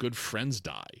some good friends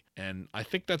die. And I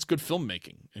think that's good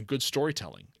filmmaking and good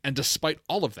storytelling. And despite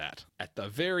all of that, at the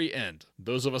very end,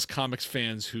 those of us comics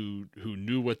fans who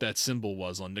knew what that symbol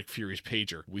was on Nick Fury's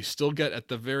pager, we still get at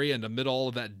the very end, amid all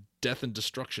of that death and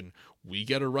destruction, we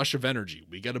get a rush of energy,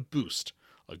 we get a boost,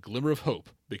 a glimmer of hope,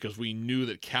 because we knew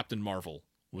that Captain Marvel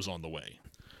was on the way.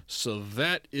 So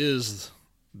that is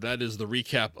the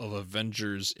recap of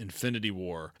Avengers Infinity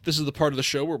War. This is the part of the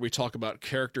show where we talk about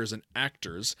characters and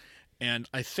actors, and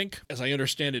I think, as I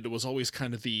understand it, it was always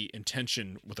kind of the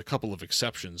intention, with a couple of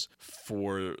exceptions,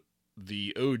 for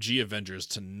the OG Avengers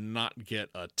to not get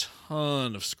a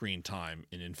ton of screen time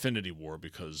in Infinity War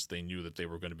because they knew that they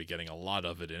were going to be getting a lot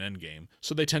of it in Endgame.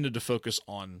 So they tended to focus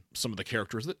on some of the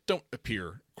characters that don't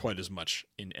appear quite as much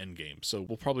in Endgame. So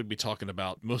we'll probably be talking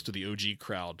about most of the OG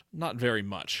crowd, not very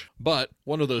much. But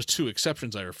one of those two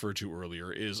exceptions I referred to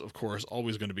earlier is, of course,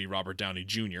 always going to be Robert Downey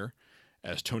Jr.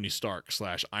 as Tony Stark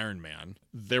 / Iron Man.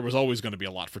 There was always going to be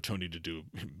a lot for Tony to do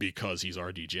because he's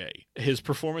RDJ. His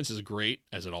performance is great,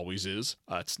 as it always is.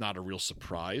 It's not a real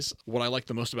surprise. What I like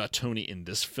the most about Tony in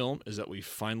this film is that we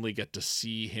finally get to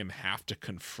see him have to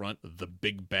confront the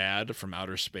big bad from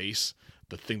outer space,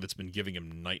 the thing that's been giving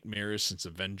him nightmares since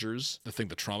Avengers, the thing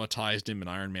that traumatized him in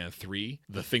Iron Man 3,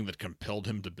 the thing that compelled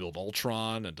him to build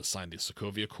Ultron and to sign the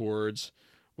Sokovia Accords,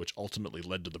 which ultimately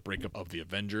led to the breakup of the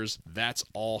Avengers. That's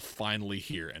all finally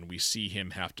here, and we see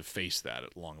him have to face that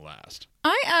at long last.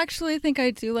 I actually think I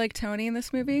do like Tony in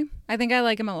this movie. I think I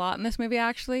like him a lot in this movie,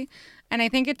 actually. And I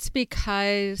think it's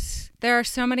because there are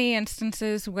so many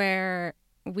instances where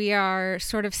we are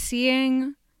sort of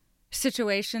seeing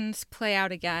situations play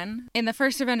out again. In the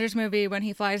first Avengers movie, when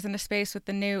he flies into space with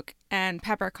the nuke and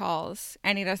Pepper calls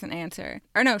and he doesn't answer.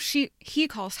 Or no, he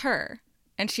calls her.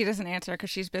 And she doesn't answer because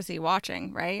she's busy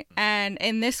watching, right? And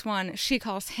in this one, she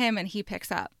calls him and he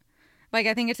picks up. Like,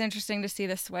 I think it's interesting to see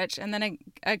the switch. And then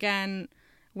again,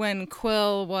 when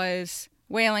Quill was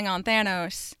wailing on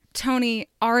Thanos, Tony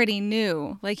already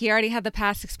knew. Like, he already had the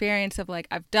past experience of, like,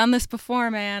 I've done this before,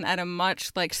 man, at a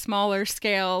much, like, smaller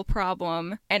scale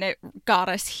problem. And it got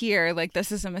us here. Like,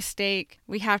 this is a mistake.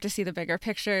 We have to see the bigger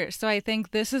picture. So I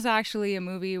think this is actually a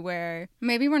movie where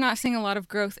maybe we're not seeing a lot of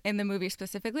growth in the movie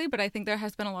specifically, but I think there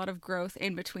has been a lot of growth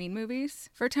in between movies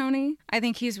for Tony. I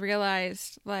think he's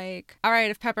realized, like, all right,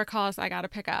 if Pepper calls, I gotta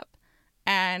pick up.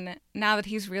 And now that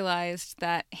he's realized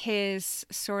that his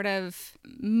sort of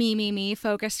me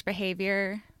focused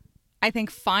behavior, I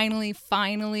think finally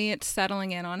it's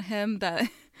settling in on him that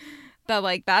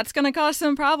like, that's going to cause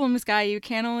some problems, guy. You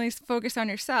can't only focus on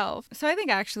yourself. So I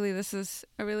think actually this is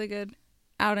a really good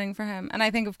outing for him. And I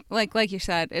think, like you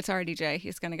said, it's RDJ.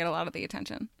 He's going to get a lot of the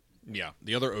attention. Yeah.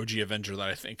 The other OG Avenger that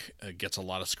I think gets a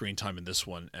lot of screen time in this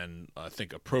one, and I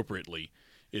think appropriately,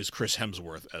 is Chris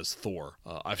Hemsworth as Thor.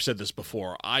 I've said this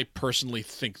before. I personally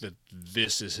think that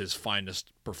this is his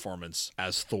finest performance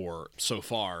as Thor so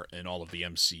far in all of the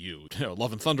MCU.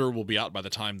 Love and Thunder will be out by the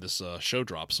time this show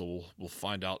drops, so we'll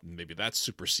find out, and maybe that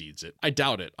supersedes it. I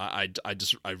doubt it. I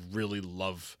really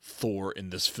love Thor in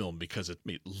this film because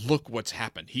look what's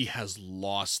happened. He has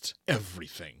lost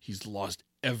everything. He's lost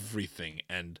everything,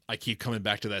 and I keep coming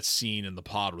back to that scene in the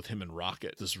pod with him and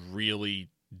Rocket. This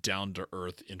really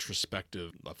down-to-earth,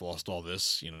 introspective, I've lost all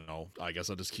this, I guess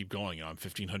I'll just keep going. I'm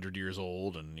 1,500 years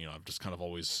old, and, I've just kind of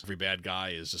always, every bad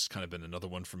guy has just kind of been another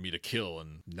one for me to kill,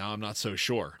 and now I'm not so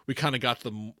sure. We kind of got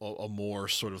a more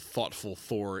sort of thoughtful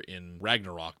Thor in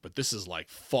Ragnarok, but this is like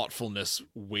thoughtfulness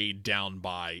weighed down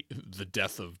by the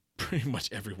death of pretty much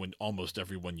almost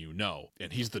everyone you know.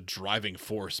 And he's the driving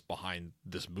force behind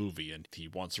this movie, and he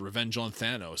wants revenge on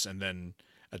Thanos, and then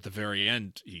at the very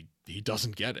end, he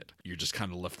doesn't get it. You're just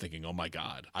kind of left thinking, oh my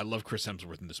God. I love Chris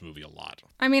Hemsworth in this movie a lot.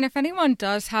 I mean, if anyone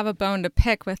does have a bone to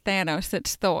pick with Thanos,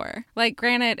 it's Thor. Like,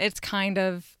 granted, it's kind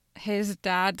of his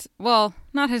dad's, well,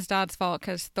 not his dad's fault,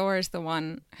 because Thor is the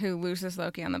one who loses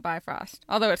Loki on the Bifrost.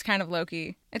 Although it's kind of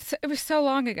Loki. It was so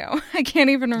long ago. I can't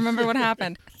even remember what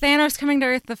happened. Thanos coming to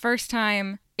Earth the first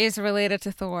time is related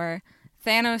to Thor.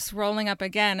 Thanos rolling up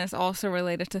again is also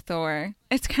related to Thor.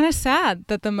 It's kind of sad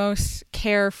that the most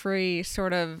carefree,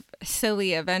 sort of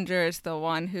silly Avenger is the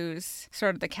one who's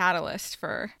sort of the catalyst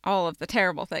for all of the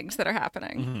terrible things that are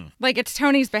happening. Mm-hmm. Like, it's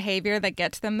Tony's behavior that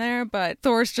gets them there, but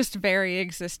Thor's just very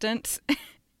existence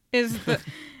is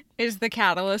the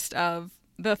catalyst of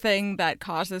the thing that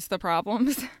causes the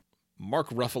problems. Mark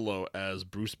Ruffalo as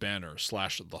Bruce Banner /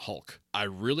 the Hulk. I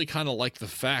really kind of like the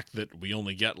fact that we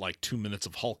only get like 2 minutes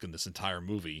of Hulk in this entire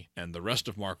movie, and the rest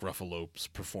of Mark Ruffalo's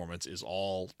performance is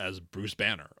all as Bruce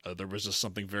Banner. There was just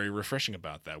something very refreshing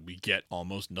about that. We get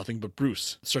almost nothing but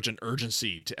Bruce. Such an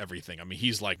urgency to everything. I mean,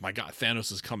 he's like, my God,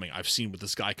 Thanos is coming. I've seen what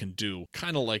this guy can do.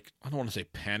 Kind of like, I don't want to say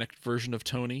panicked version of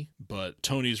Tony, but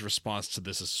Tony's response to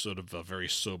this is sort of a very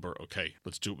sober, okay,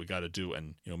 let's do what we got to do.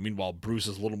 And, meanwhile, Bruce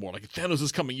is a little more like, Thanos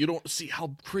is coming. You don't see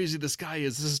how crazy this guy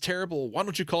is. This is terrible. Why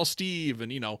don't you call Steve?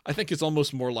 And, I think it's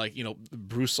almost more like,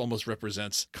 Bruce almost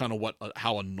represents kind of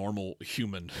how a normal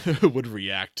human would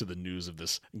react to the news of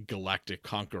this galactic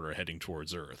conqueror heading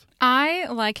towards Earth. I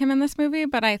like him in this movie,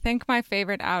 but I think my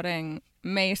favorite outing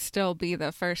may still be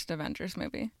the first Avengers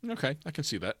movie. Okay, I can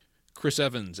see that. Chris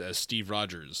Evans as Steve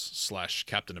Rogers /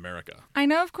 Captain America. I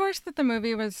know, of course, that the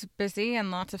movie was busy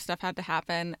and lots of stuff had to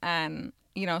happen, and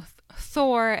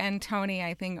Thor and Tony,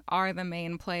 I think, are the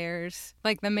main players,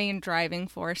 like the main driving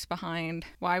force behind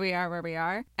why we are where we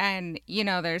are. And,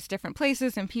 there's different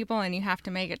places and people, and you have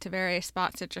to make it to various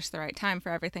spots at just the right time for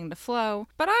everything to flow.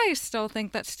 But I still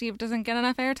think that Steve doesn't get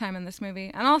enough airtime in this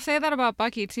movie. And I'll say that about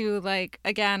Bucky, too. Like,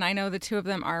 again, I know the two of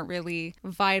them aren't really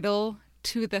vital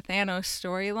to the Thanos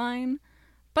storyline,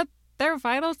 but they're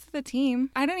vital to the team.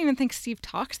 I don't even think Steve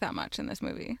talks that much in this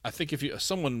movie. I think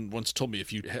someone once told me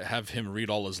if you have him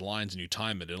read all his lines and you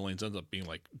time it only ends up being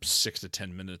like 6 to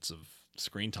 10 minutes of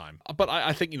screen time. But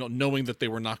I think, knowing that they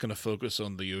were not going to focus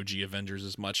on the OG Avengers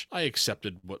as much, I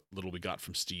accepted what little we got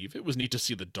from Steve. It was neat to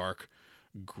see the dark,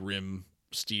 grim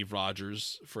Steve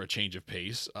Rogers for a change of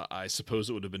pace. I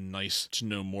suppose it would have been nice to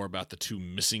know more about the 2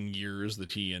 missing years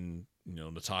that he and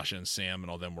Natasha and Sam and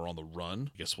all them were on the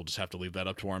run. I guess we'll just have to leave that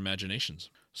up to our imaginations.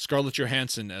 Scarlett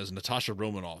Johansson as Natasha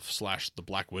Romanoff / the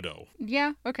Black Widow.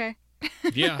 Yeah, okay.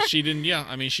 Yeah, she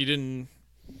didn't.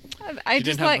 I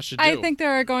think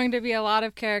there are going to be a lot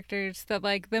of characters that,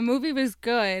 like, the movie was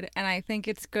good, and I think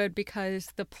it's good because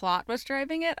the plot was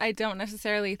driving it. I don't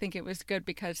necessarily think it was good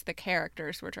because the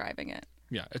characters were driving it.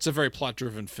 Yeah, it's a very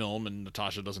plot-driven film, and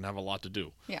Natasha doesn't have a lot to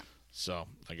do. Yeah. So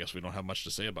I guess we don't have much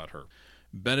to say about her.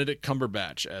 Benedict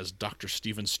Cumberbatch as Dr.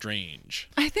 Stephen Strange.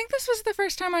 I think this was the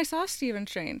first time I saw Stephen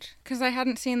Strange, because I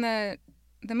hadn't seen the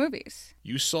movies.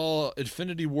 You saw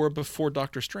Infinity War before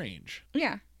Doctor Strange?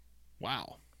 Yeah.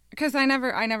 Wow. Because I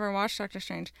never watched Doctor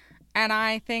Strange. And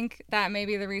I think that may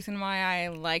be the reason why I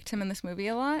liked him in this movie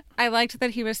a lot. I liked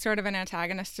that he was sort of an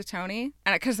antagonist to Tony,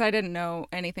 and because I didn't know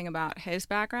anything about his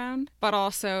background, but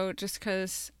also just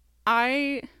because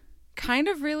I kind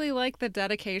of really like the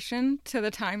dedication to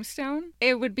the Time Stone.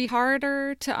 It would be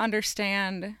harder to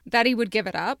understand that he would give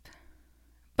it up.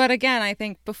 But again, I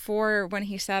think before, when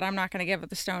he said, I'm not going to give up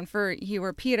the stone for you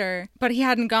or Peter, but he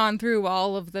hadn't gone through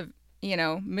all of the,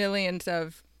 millions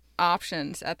of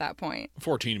options at that point.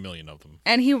 14 million of them.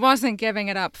 And he wasn't giving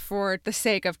it up for the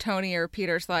sake of Tony or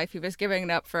Peter's life. He was giving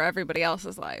it up for everybody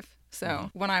else's life. So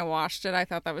when I watched it, I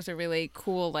thought that was a really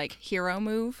cool, hero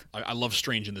move. I love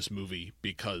Strange in this movie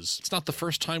because it's not the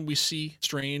first time we see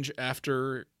Strange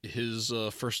after his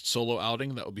first solo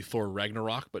outing. That would be Thor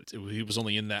Ragnarok, but he was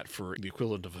only in that for the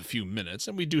equivalent of a few minutes,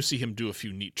 and we do see him do a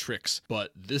few neat tricks.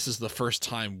 But this is the first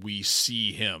time we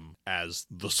see him as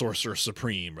the Sorcerer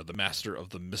Supreme or the Master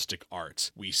of the Mystic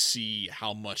Arts. We see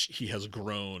how much he has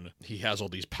grown. He has all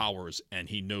these powers, and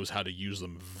he knows how to use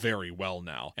them very well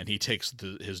now. And he takes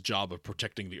his job of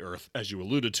protecting the Earth, as you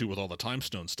alluded to with all the Time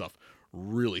Stone stuff,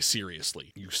 really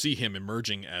seriously. You see him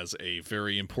emerging as a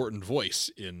very important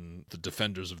voice in the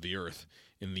Defenders of the Earth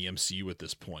in the MCU at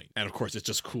this point. And of course, it's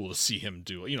just cool to see him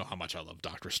do, how much I love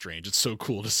Doctor Strange. It's so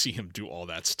cool to see him do all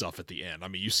that stuff at the end. I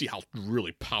mean, you see how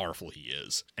really powerful he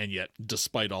is. And yet,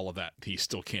 despite all of that, he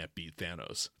still can't beat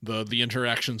Thanos. The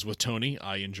interactions with Tony,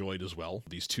 I enjoyed as well.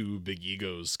 These two big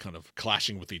egos kind of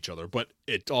clashing with each other. But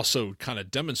it also kind of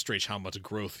demonstrates how much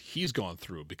growth he's gone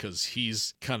through, because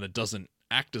he's kind of doesn't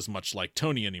act as much like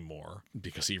Tony anymore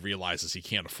because he realizes he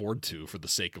can't afford to for the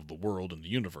sake of the world and the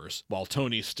universe, while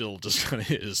Tony still just kind of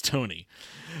is Tony.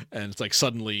 And it's like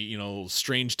suddenly,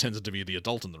 Strange tends to be the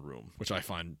adult in the room, which I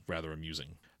find rather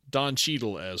amusing. Don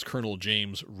Cheadle as Colonel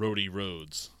James Rhodey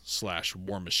Rhodes /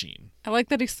 War Machine. I like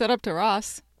that he stood up to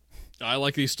Ross. I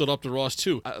like that he stood up to Ross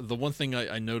too. The one thing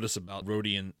I notice about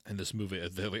Rhodey in this movie,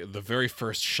 the very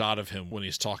first shot of him when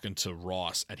he's talking to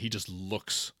Ross, and he just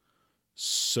looks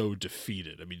so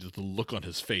defeated. I mean, the look on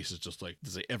his face is just like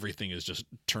everything is just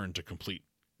turned to complete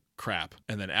crap.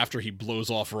 And then after he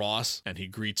blows off Ross and he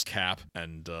greets Cap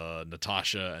and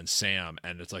Natasha and Sam,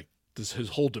 and it's like his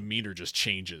whole demeanor just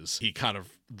changes. He kind of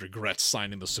regrets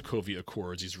signing the Sokovia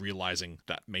Accords. He's realizing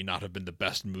that may not have been the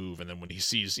best move. And then when he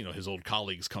sees, his old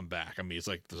colleagues come back, I mean, it's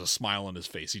like there's a smile on his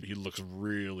face. He looks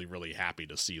really, really happy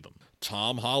to see them.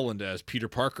 Tom Holland as Peter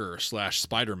Parker /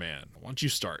 Spider-Man. Why don't you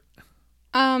start?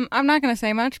 I'm not going to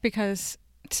say much because,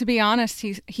 to be honest,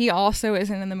 he also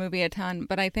isn't in the movie a ton.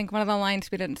 But I think one of the lines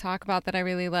we didn't talk about that I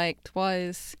really liked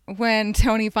was when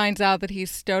Tony finds out that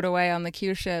he's stowed away on the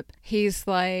Q ship. He's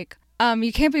like,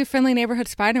 you can't be a friendly neighborhood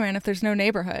Spider-Man if there's no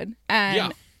neighborhood.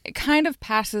 And It kind of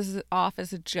passes it off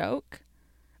as a joke.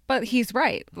 But he's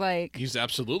right. Like, he's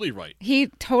absolutely right. He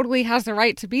totally has the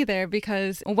right to be there,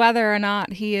 because whether or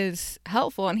not he is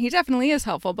helpful, and he definitely is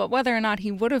helpful, but whether or not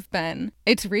he would have been,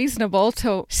 it's reasonable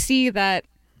to see that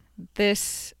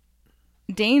this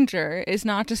danger is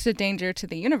not just a danger to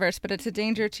the universe, but it's a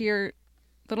danger to your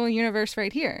little universe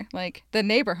right here, like the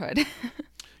neighborhood.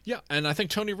 Yeah, and I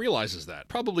think Tony realizes that.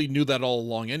 Probably knew that all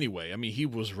along anyway. I mean, he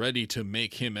was ready to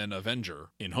make him an Avenger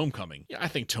in Homecoming. Yeah, I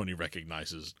think Tony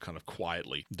recognizes kind of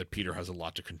quietly that Peter has a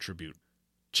lot to contribute.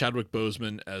 Chadwick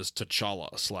Boseman as T'Challa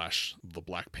 / the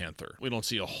Black Panther. We don't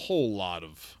see a whole lot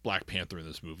of Black Panther in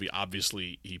this movie.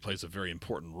 Obviously, he plays a very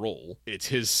important role. It's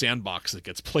his sandbox that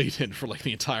gets played in for like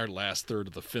the entire last third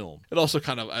of the film. It also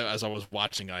kind of, as I was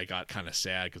watching, I got kind of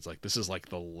sad because like this is like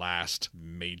the last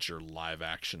major live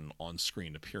action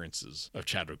on-screen appearances of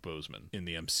Chadwick Boseman in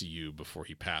the MCU before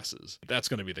he passes. That's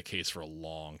going to be the case for a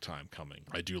long time coming.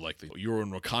 I do like you're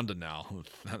in Wakanda now.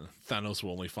 Thanos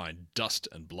will only find dust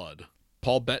and blood.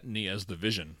 Paul Bettany as the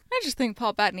Vision. I just think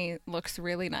Paul Bettany looks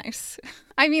really nice.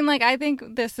 I mean, like, I think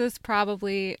this is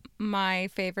probably my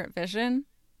favorite Vision,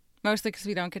 mostly because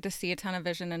we don't get to see a ton of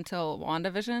Vision until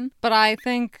WandaVision. But I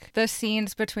think the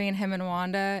scenes between him and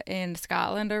Wanda in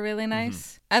Scotland are really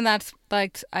nice. Mm-hmm. And that's,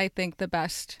 like, I think the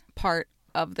best part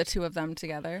of the two of them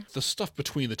together. The stuff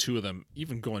between the two of them,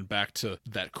 even going back to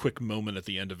that quick moment at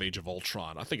the end of Age of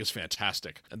Ultron, I think is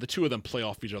fantastic. And the two of them play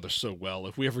off each other so well.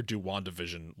 If we ever do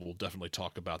WandaVision, we'll definitely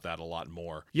talk about that a lot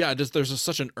more. Yeah, there's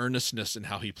such an earnestness in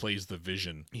how he plays the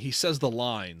Vision. He says the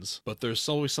lines, but there's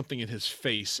always something in his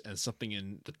face and something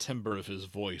in the timbre of his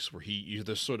voice where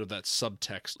there's sort of that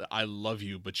subtext that I love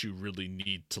you, but you really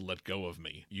need to let go of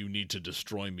me. You need to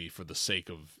destroy me for the sake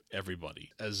of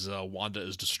everybody. As Wanda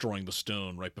is destroying the stone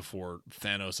right before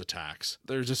Thanos attacks,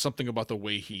 there's just something about the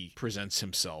way he presents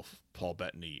himself, Paul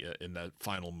Bettany, in that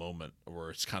final moment where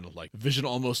it's kind of like Vision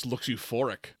almost looks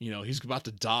euphoric. He's about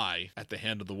to die at the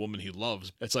hand of the woman he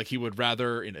loves. It's like he would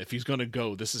rather, if he's going to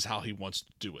go, this is how he wants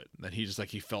to do it. And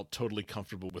he felt totally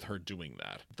comfortable with her doing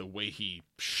that. The way he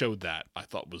showed that, I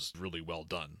thought was really well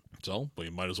done. So, we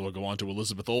might as well go on to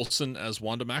Elizabeth Olsen as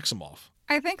Wanda Maximoff.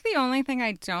 I think the only thing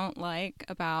I don't like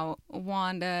about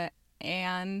Wanda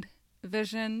and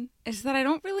Vision is that I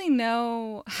don't really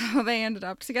know how they ended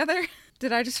up together.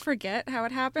 Did I just forget how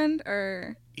it happened,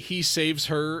 or he saves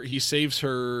her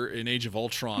in Age of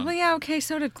Ultron? Well, yeah, okay,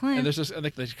 so did Clint. And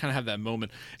they kind of have that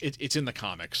moment. It's in the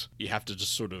comics. You have to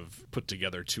just sort of put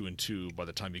together 2 and 2 by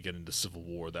the time you get into Civil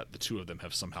War that the two of them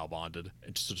have somehow bonded,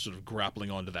 and just sort of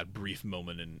grappling onto that brief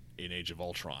moment in Age of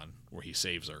Ultron where he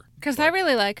saves her. Because I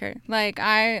really like her. Like,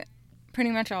 I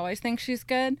pretty much always think she's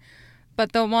good.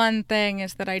 But the one thing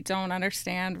is that I don't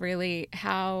understand really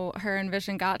how her and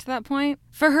Vision got to that point.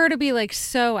 For her to be like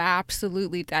so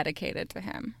absolutely dedicated to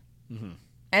him. Mm-hmm.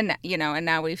 And, and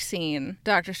now we've seen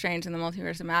Doctor Strange in the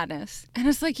Multiverse of Madness. And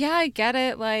it's like, yeah, I get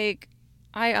it. Like,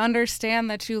 I understand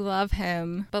that you love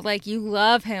him, but like you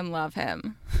love him.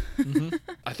 Mm-hmm.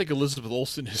 I think Elizabeth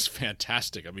Olsen is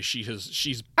fantastic. I mean, she's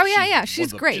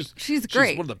great. She's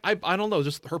great. I don't know,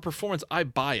 just her performance, I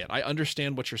buy it. I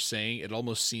understand what you're saying. It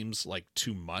almost seems like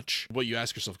too much. But you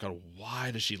ask yourself, God,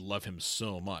 why does she love him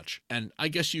so much? And I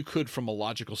guess you could, from a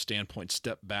logical standpoint,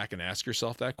 step back and ask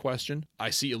yourself that question. I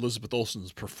see Elizabeth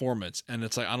Olsen's performance, and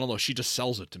it's like, I don't know, she just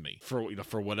sells it to me.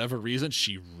 For whatever reason,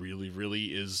 she really, really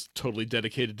is totally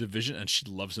dedicated to Vision, and she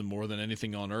loves him more than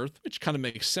anything on Earth, which kind of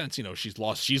makes sense.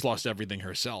 She's lost everything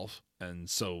herself. And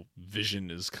so Vision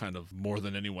is kind of, more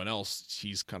than anyone else,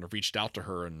 he's kind of reached out to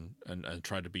her and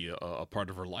tried to be a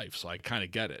part of her life. So I kind of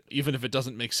get it. Even if it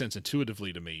doesn't make sense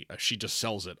intuitively to me, she just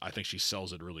sells it. I think she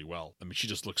sells it really well. I mean, she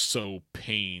just looks so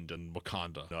pained in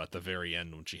Wakanda at the very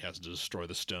end when she has to destroy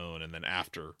the stone. And then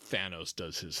after Thanos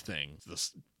does his thing,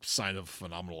 this sign of a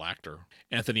phenomenal actor.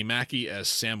 Anthony Mackie as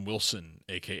Sam Wilson,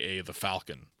 a.k.a. the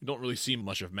Falcon. You don't really see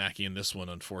much of Mackie in this one,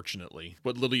 unfortunately.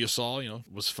 What little you saw,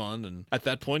 was fun, and at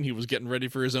that point, he was getting ready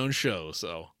for his own show,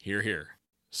 so here.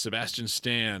 Sebastian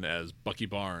Stan as Bucky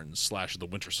Barnes / the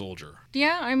Winter Soldier.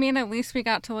 Yeah, I mean, at least we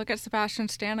got to look at Sebastian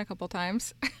Stan a couple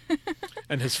times.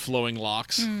 And his flowing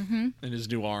locks. Mm-hmm. And his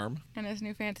new arm. And his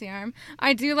new fancy arm.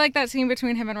 I do like that scene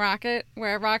between him and Rocket,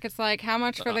 where Rocket's like, how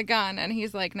much for the gun? And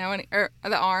he's like, no, or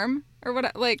the arm? Or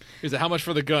what, like... He's like, how much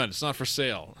for the gun? It's not for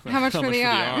sale. How much for the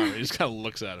arm? He just kind of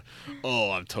looks at it.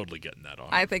 Oh, I'm totally getting that arm.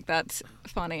 I think that's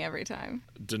funny every time.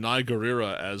 Danai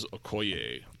Gurira as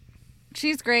Okoye.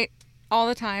 She's great. All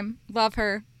the time. Love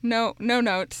her. No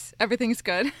notes. Everything's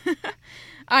good.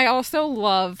 I also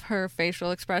love her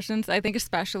facial expressions. I think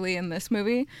especially in this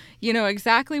movie, you know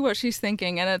exactly what she's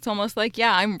thinking, and it's almost like,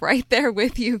 yeah, I'm right there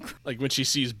with you. Like when she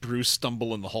sees Bruce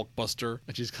stumble in the Hulkbuster,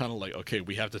 and she's kind of like, okay,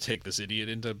 we have to take this idiot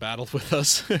into battle with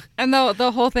us. And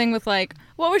the whole thing with like,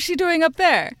 what was she doing up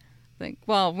there? Like,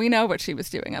 well, we know what she was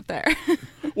doing up there.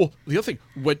 Well, the other thing,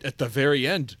 at the very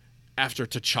end, after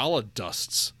T'Challa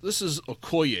dusts, this is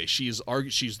Okoye. She's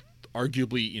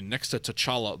arguably, next to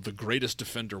T'Challa, the greatest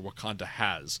defender Wakanda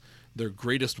has, their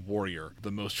greatest warrior,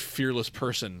 the most fearless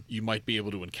person you might be able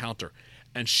to encounter.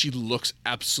 And she looks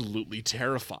absolutely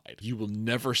terrified. You will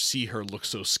never see her look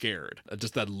so scared.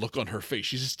 Just that look on her face.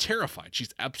 She's just terrified.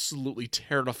 She's absolutely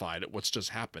terrified at what's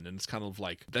just happened. And it's kind of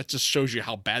like, that just shows you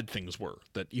how bad things were,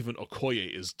 that even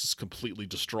Okoye is just completely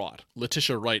distraught.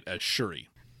 Letitia Wright as Shuri.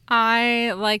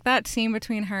 I like that scene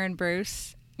between her and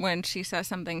Bruce when she says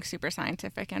something super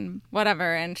scientific and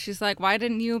whatever, and she's like, why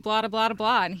didn't you blah, blah, blah,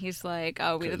 blah, and he's like,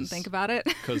 oh, we didn't think about it.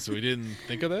 Because we didn't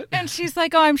think of it? And she's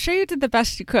like, oh, I'm sure you did the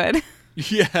best you could.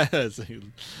 Yes.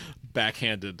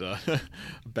 Backhanded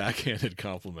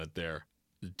compliment there.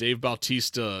 Dave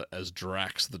Bautista as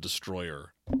Drax the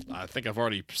Destroyer. I think I've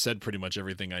already said pretty much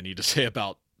everything I need to say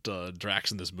about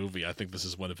Drax in this movie. I think this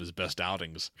is one of his best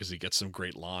outings because he gets some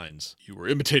great lines. You were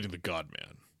imitating the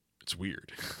God-Man. It's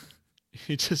weird.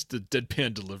 The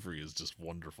deadpan delivery is just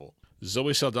wonderful.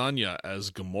 Zoe Saldana as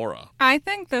Gamora. I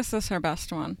think this is her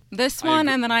best one. This one,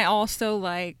 and then I also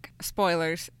like,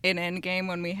 spoilers, in Endgame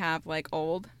when we have like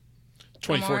old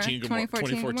 2014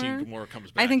 Gamora comes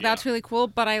back. I think that's really cool,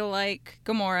 but I like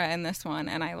Gamora in this one,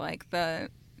 and I like the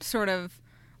sort of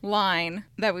line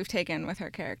that we've taken with her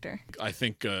character. I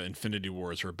think Infinity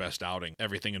War is her best outing.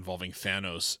 Everything involving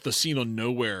Thanos. The scene on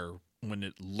Nowhere when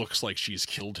it looks like she's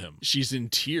killed him. She's in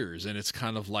tears, and it's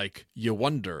kind of like, you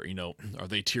wonder, are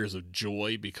they tears of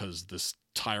joy because this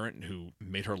tyrant who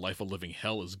made her life a living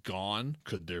hell is gone?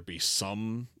 Could there be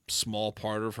some small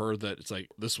part of her that it's like,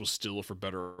 this was still, for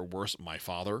better or worse, my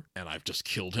father, and I've just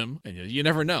killed him? And you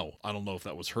never know. I don't know if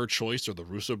that was her choice or the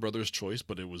Russo brothers' choice,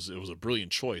 but it was a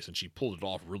brilliant choice, and she pulled it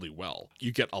off really well.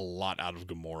 You get a lot out of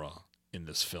Gamora in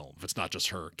this film. If it's not just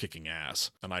her kicking ass,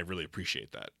 and I really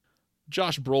appreciate that.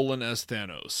 Josh Brolin as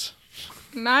Thanos.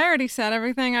 I already said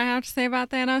everything I have to say about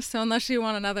Thanos, so unless you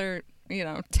want another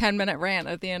 10-minute rant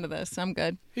at the end of this, I'm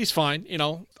good. He's fine.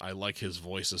 I like his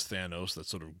voice as Thanos, that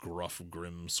sort of gruff,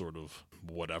 grim sort of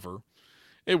whatever.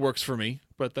 It works for me,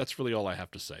 but that's really all I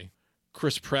have to say.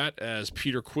 Chris Pratt as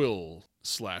Peter Quill /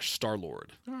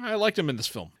 Star-Lord. I liked him in this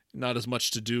film. Not as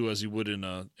much to do as he would in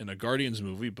a Guardians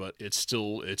movie, but it's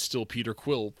still Peter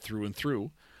Quill through and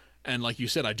through. And like you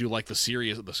said, I do like the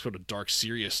sort of dark,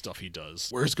 serious stuff he does.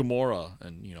 Where's Gamora?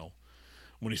 And,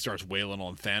 when he starts wailing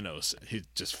on Thanos, he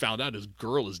just found out his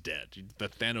girl is dead,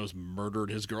 that Thanos murdered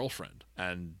his girlfriend.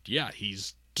 And yeah,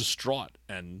 he's distraught.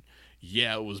 And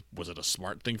yeah, was it a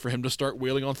smart thing for him to start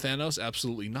wailing on Thanos?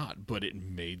 Absolutely not, but it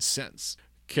made sense.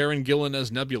 Karen Gillan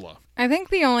as Nebula. I think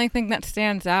the only thing that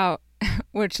stands out,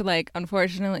 which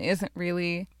unfortunately isn't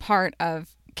really part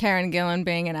of Karen Gillan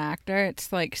being an actor, it's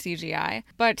CGI,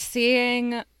 but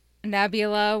seeing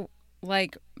Nebula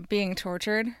being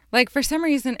tortured, for some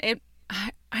reason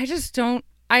I just don't.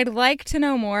 I'd like to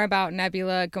know more about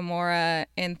Nebula, Gamora,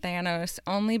 and Thanos,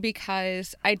 only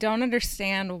because I don't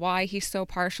understand why he's so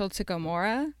partial to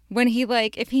Gamora. When he,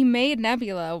 if he made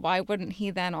Nebula, why wouldn't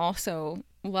he then also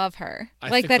love her?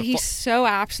 He's so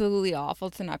absolutely awful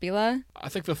to Nebula. I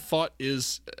think the thought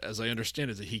is, as I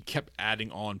understand it, that he kept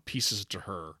adding on pieces to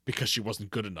her because she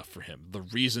wasn't good enough for him. The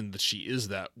reason that she is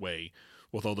that way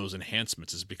with all those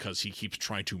enhancements is because he keeps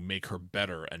trying to make her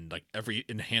better, and every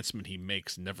enhancement he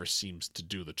makes never seems to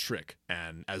do the trick.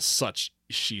 And as such,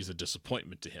 she's a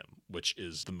disappointment to him, which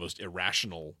is the most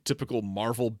irrational, typical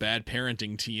Marvel bad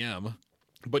parenting TM.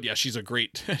 But yeah, she's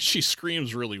she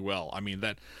screams really well. I mean,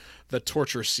 that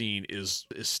torture scene is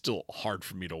still hard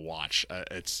for me to watch.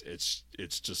 It's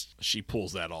just, she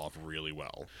pulls that off really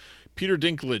well. Peter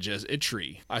Dinklage as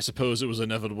Itri. I suppose it was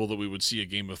inevitable that we would see a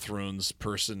Game of Thrones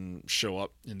person show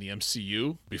up in the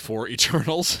MCU before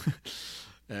Eternals.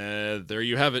 There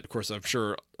you have it. Of course, I'm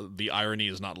sure the irony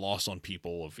is not lost on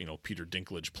people of, Peter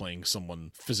Dinklage playing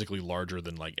someone physically larger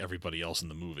than like everybody else in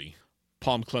the movie.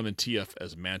 Palm Clementieff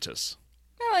as Mantis.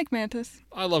 I like Mantis.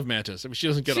 I love Mantis. I mean, she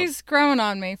doesn't get. She's growing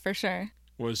on me for sure.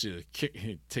 What is it? Kick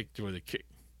names.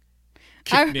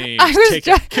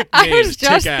 I was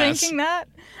just thinking that.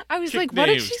 I was like, what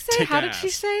did she say? How did she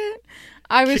say it?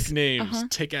 Kick names,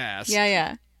 take ass.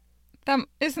 Yeah.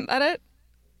 Isn't that it?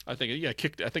 I think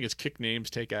it's kick names,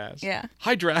 take ass. Yeah.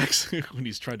 Hi, Drax, when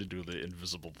he's trying to do the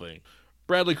invisible thing.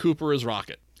 Bradley Cooper is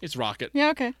Rocket. It's Rocket. Yeah,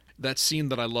 okay. That scene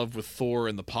that I love with Thor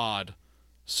in the pod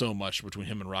so much between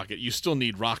him and Rocket. You still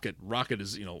need Rocket. Rocket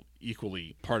is,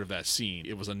 equally part of that scene.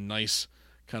 It was a nice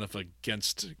kind of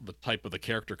against the type of the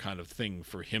character kind of thing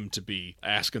for him to be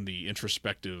asking the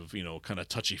introspective, kind of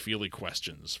touchy-feely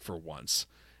questions for once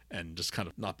and just kind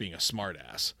of not being a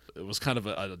smartass. It was kind of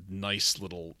a nice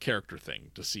little character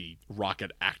thing to see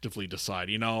Rocket actively decide,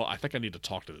 I think I need to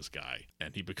talk to this guy.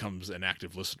 And he becomes an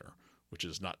active listener, which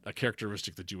is not a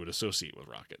characteristic that you would associate with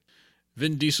Rocket.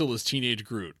 Vin Diesel is teenage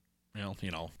Groot. Well,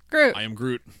 Groot. I am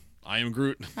Groot.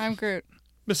 I'm Groot.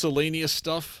 Miscellaneous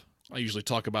stuff. I usually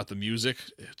talk about the music.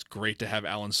 It's great to have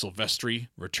Alan Silvestri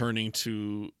returning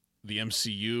to the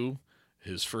MCU,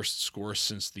 his first score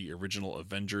since the original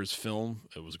Avengers film.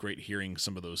 It was great hearing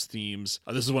some of those themes.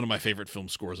 This is one of my favorite film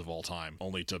scores of all time,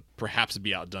 only to perhaps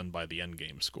be outdone by the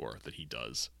Endgame score that he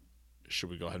does. Should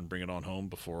we go ahead and bring it on home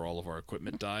before all of our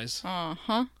equipment dies?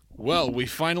 Uh-huh. Well, we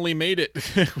finally made it.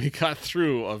 We got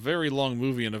through a very long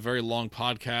movie and a very long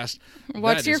podcast.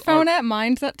 What's your phone at?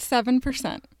 Mine's at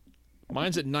 7%.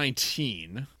 Mine's at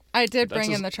 19. I did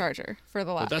bring in the charger for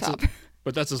the laptop.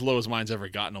 But that's as low as mine's ever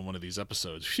gotten on one of these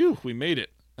episodes. Phew, we made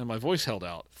it. And my voice held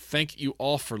out. Thank you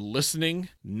all for listening.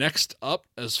 Next up,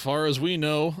 as far as we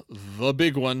know, the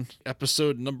big one.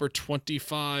 Episode number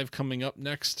 25 coming up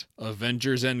next.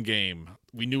 Avengers Endgame.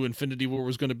 We knew Infinity War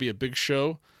was going to be a big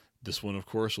show. This one, of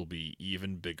course, will be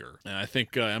even bigger. And I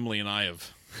think Emily and I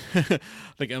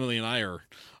are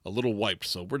a little wiped.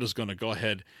 So we're just going to go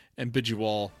ahead and bid you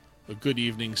all a good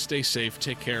evening. Stay safe.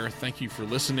 Take care. Thank you for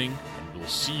listening. And we'll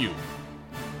see you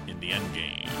in the end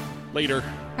game. Later.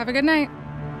 Have a good night.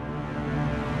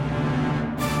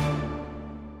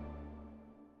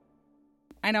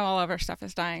 I know all of our stuff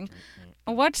is dying.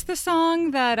 What's the song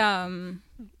that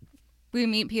we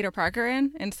meet Peter Parker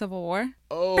in Civil War?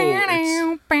 Oh,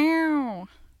 I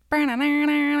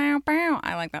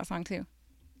like that song too.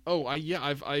 Oh, I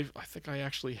think I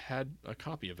actually had a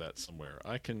copy of that somewhere.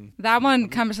 That one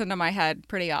comes into my head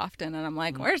pretty often, and I'm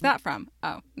like, where's that from?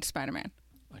 Oh, it's Spider-Man.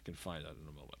 I can find that in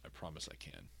a moment. I promise I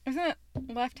can. Isn't it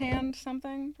Left Hand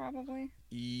something, probably?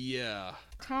 Yeah.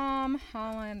 Tom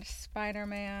Holland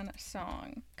Spider-Man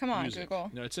song. Come on, music. Google.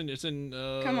 No, it's in.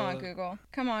 Come on,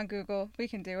 Google. We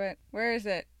can do it. Where is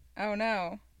it? Oh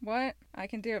no. What? I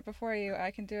can do it before you.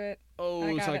 I can do it. Oh,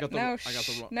 I got the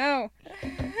wrong. No.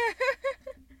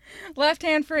 Left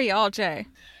Hand Free, all J.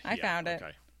 I found it.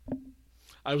 Okay.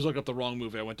 I was looking up the wrong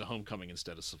movie. I went to Homecoming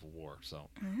instead of Civil War. So.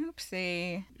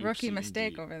 Oopsie. Rookie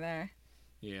mistake indeed. Over there.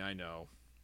 Yeah, I know.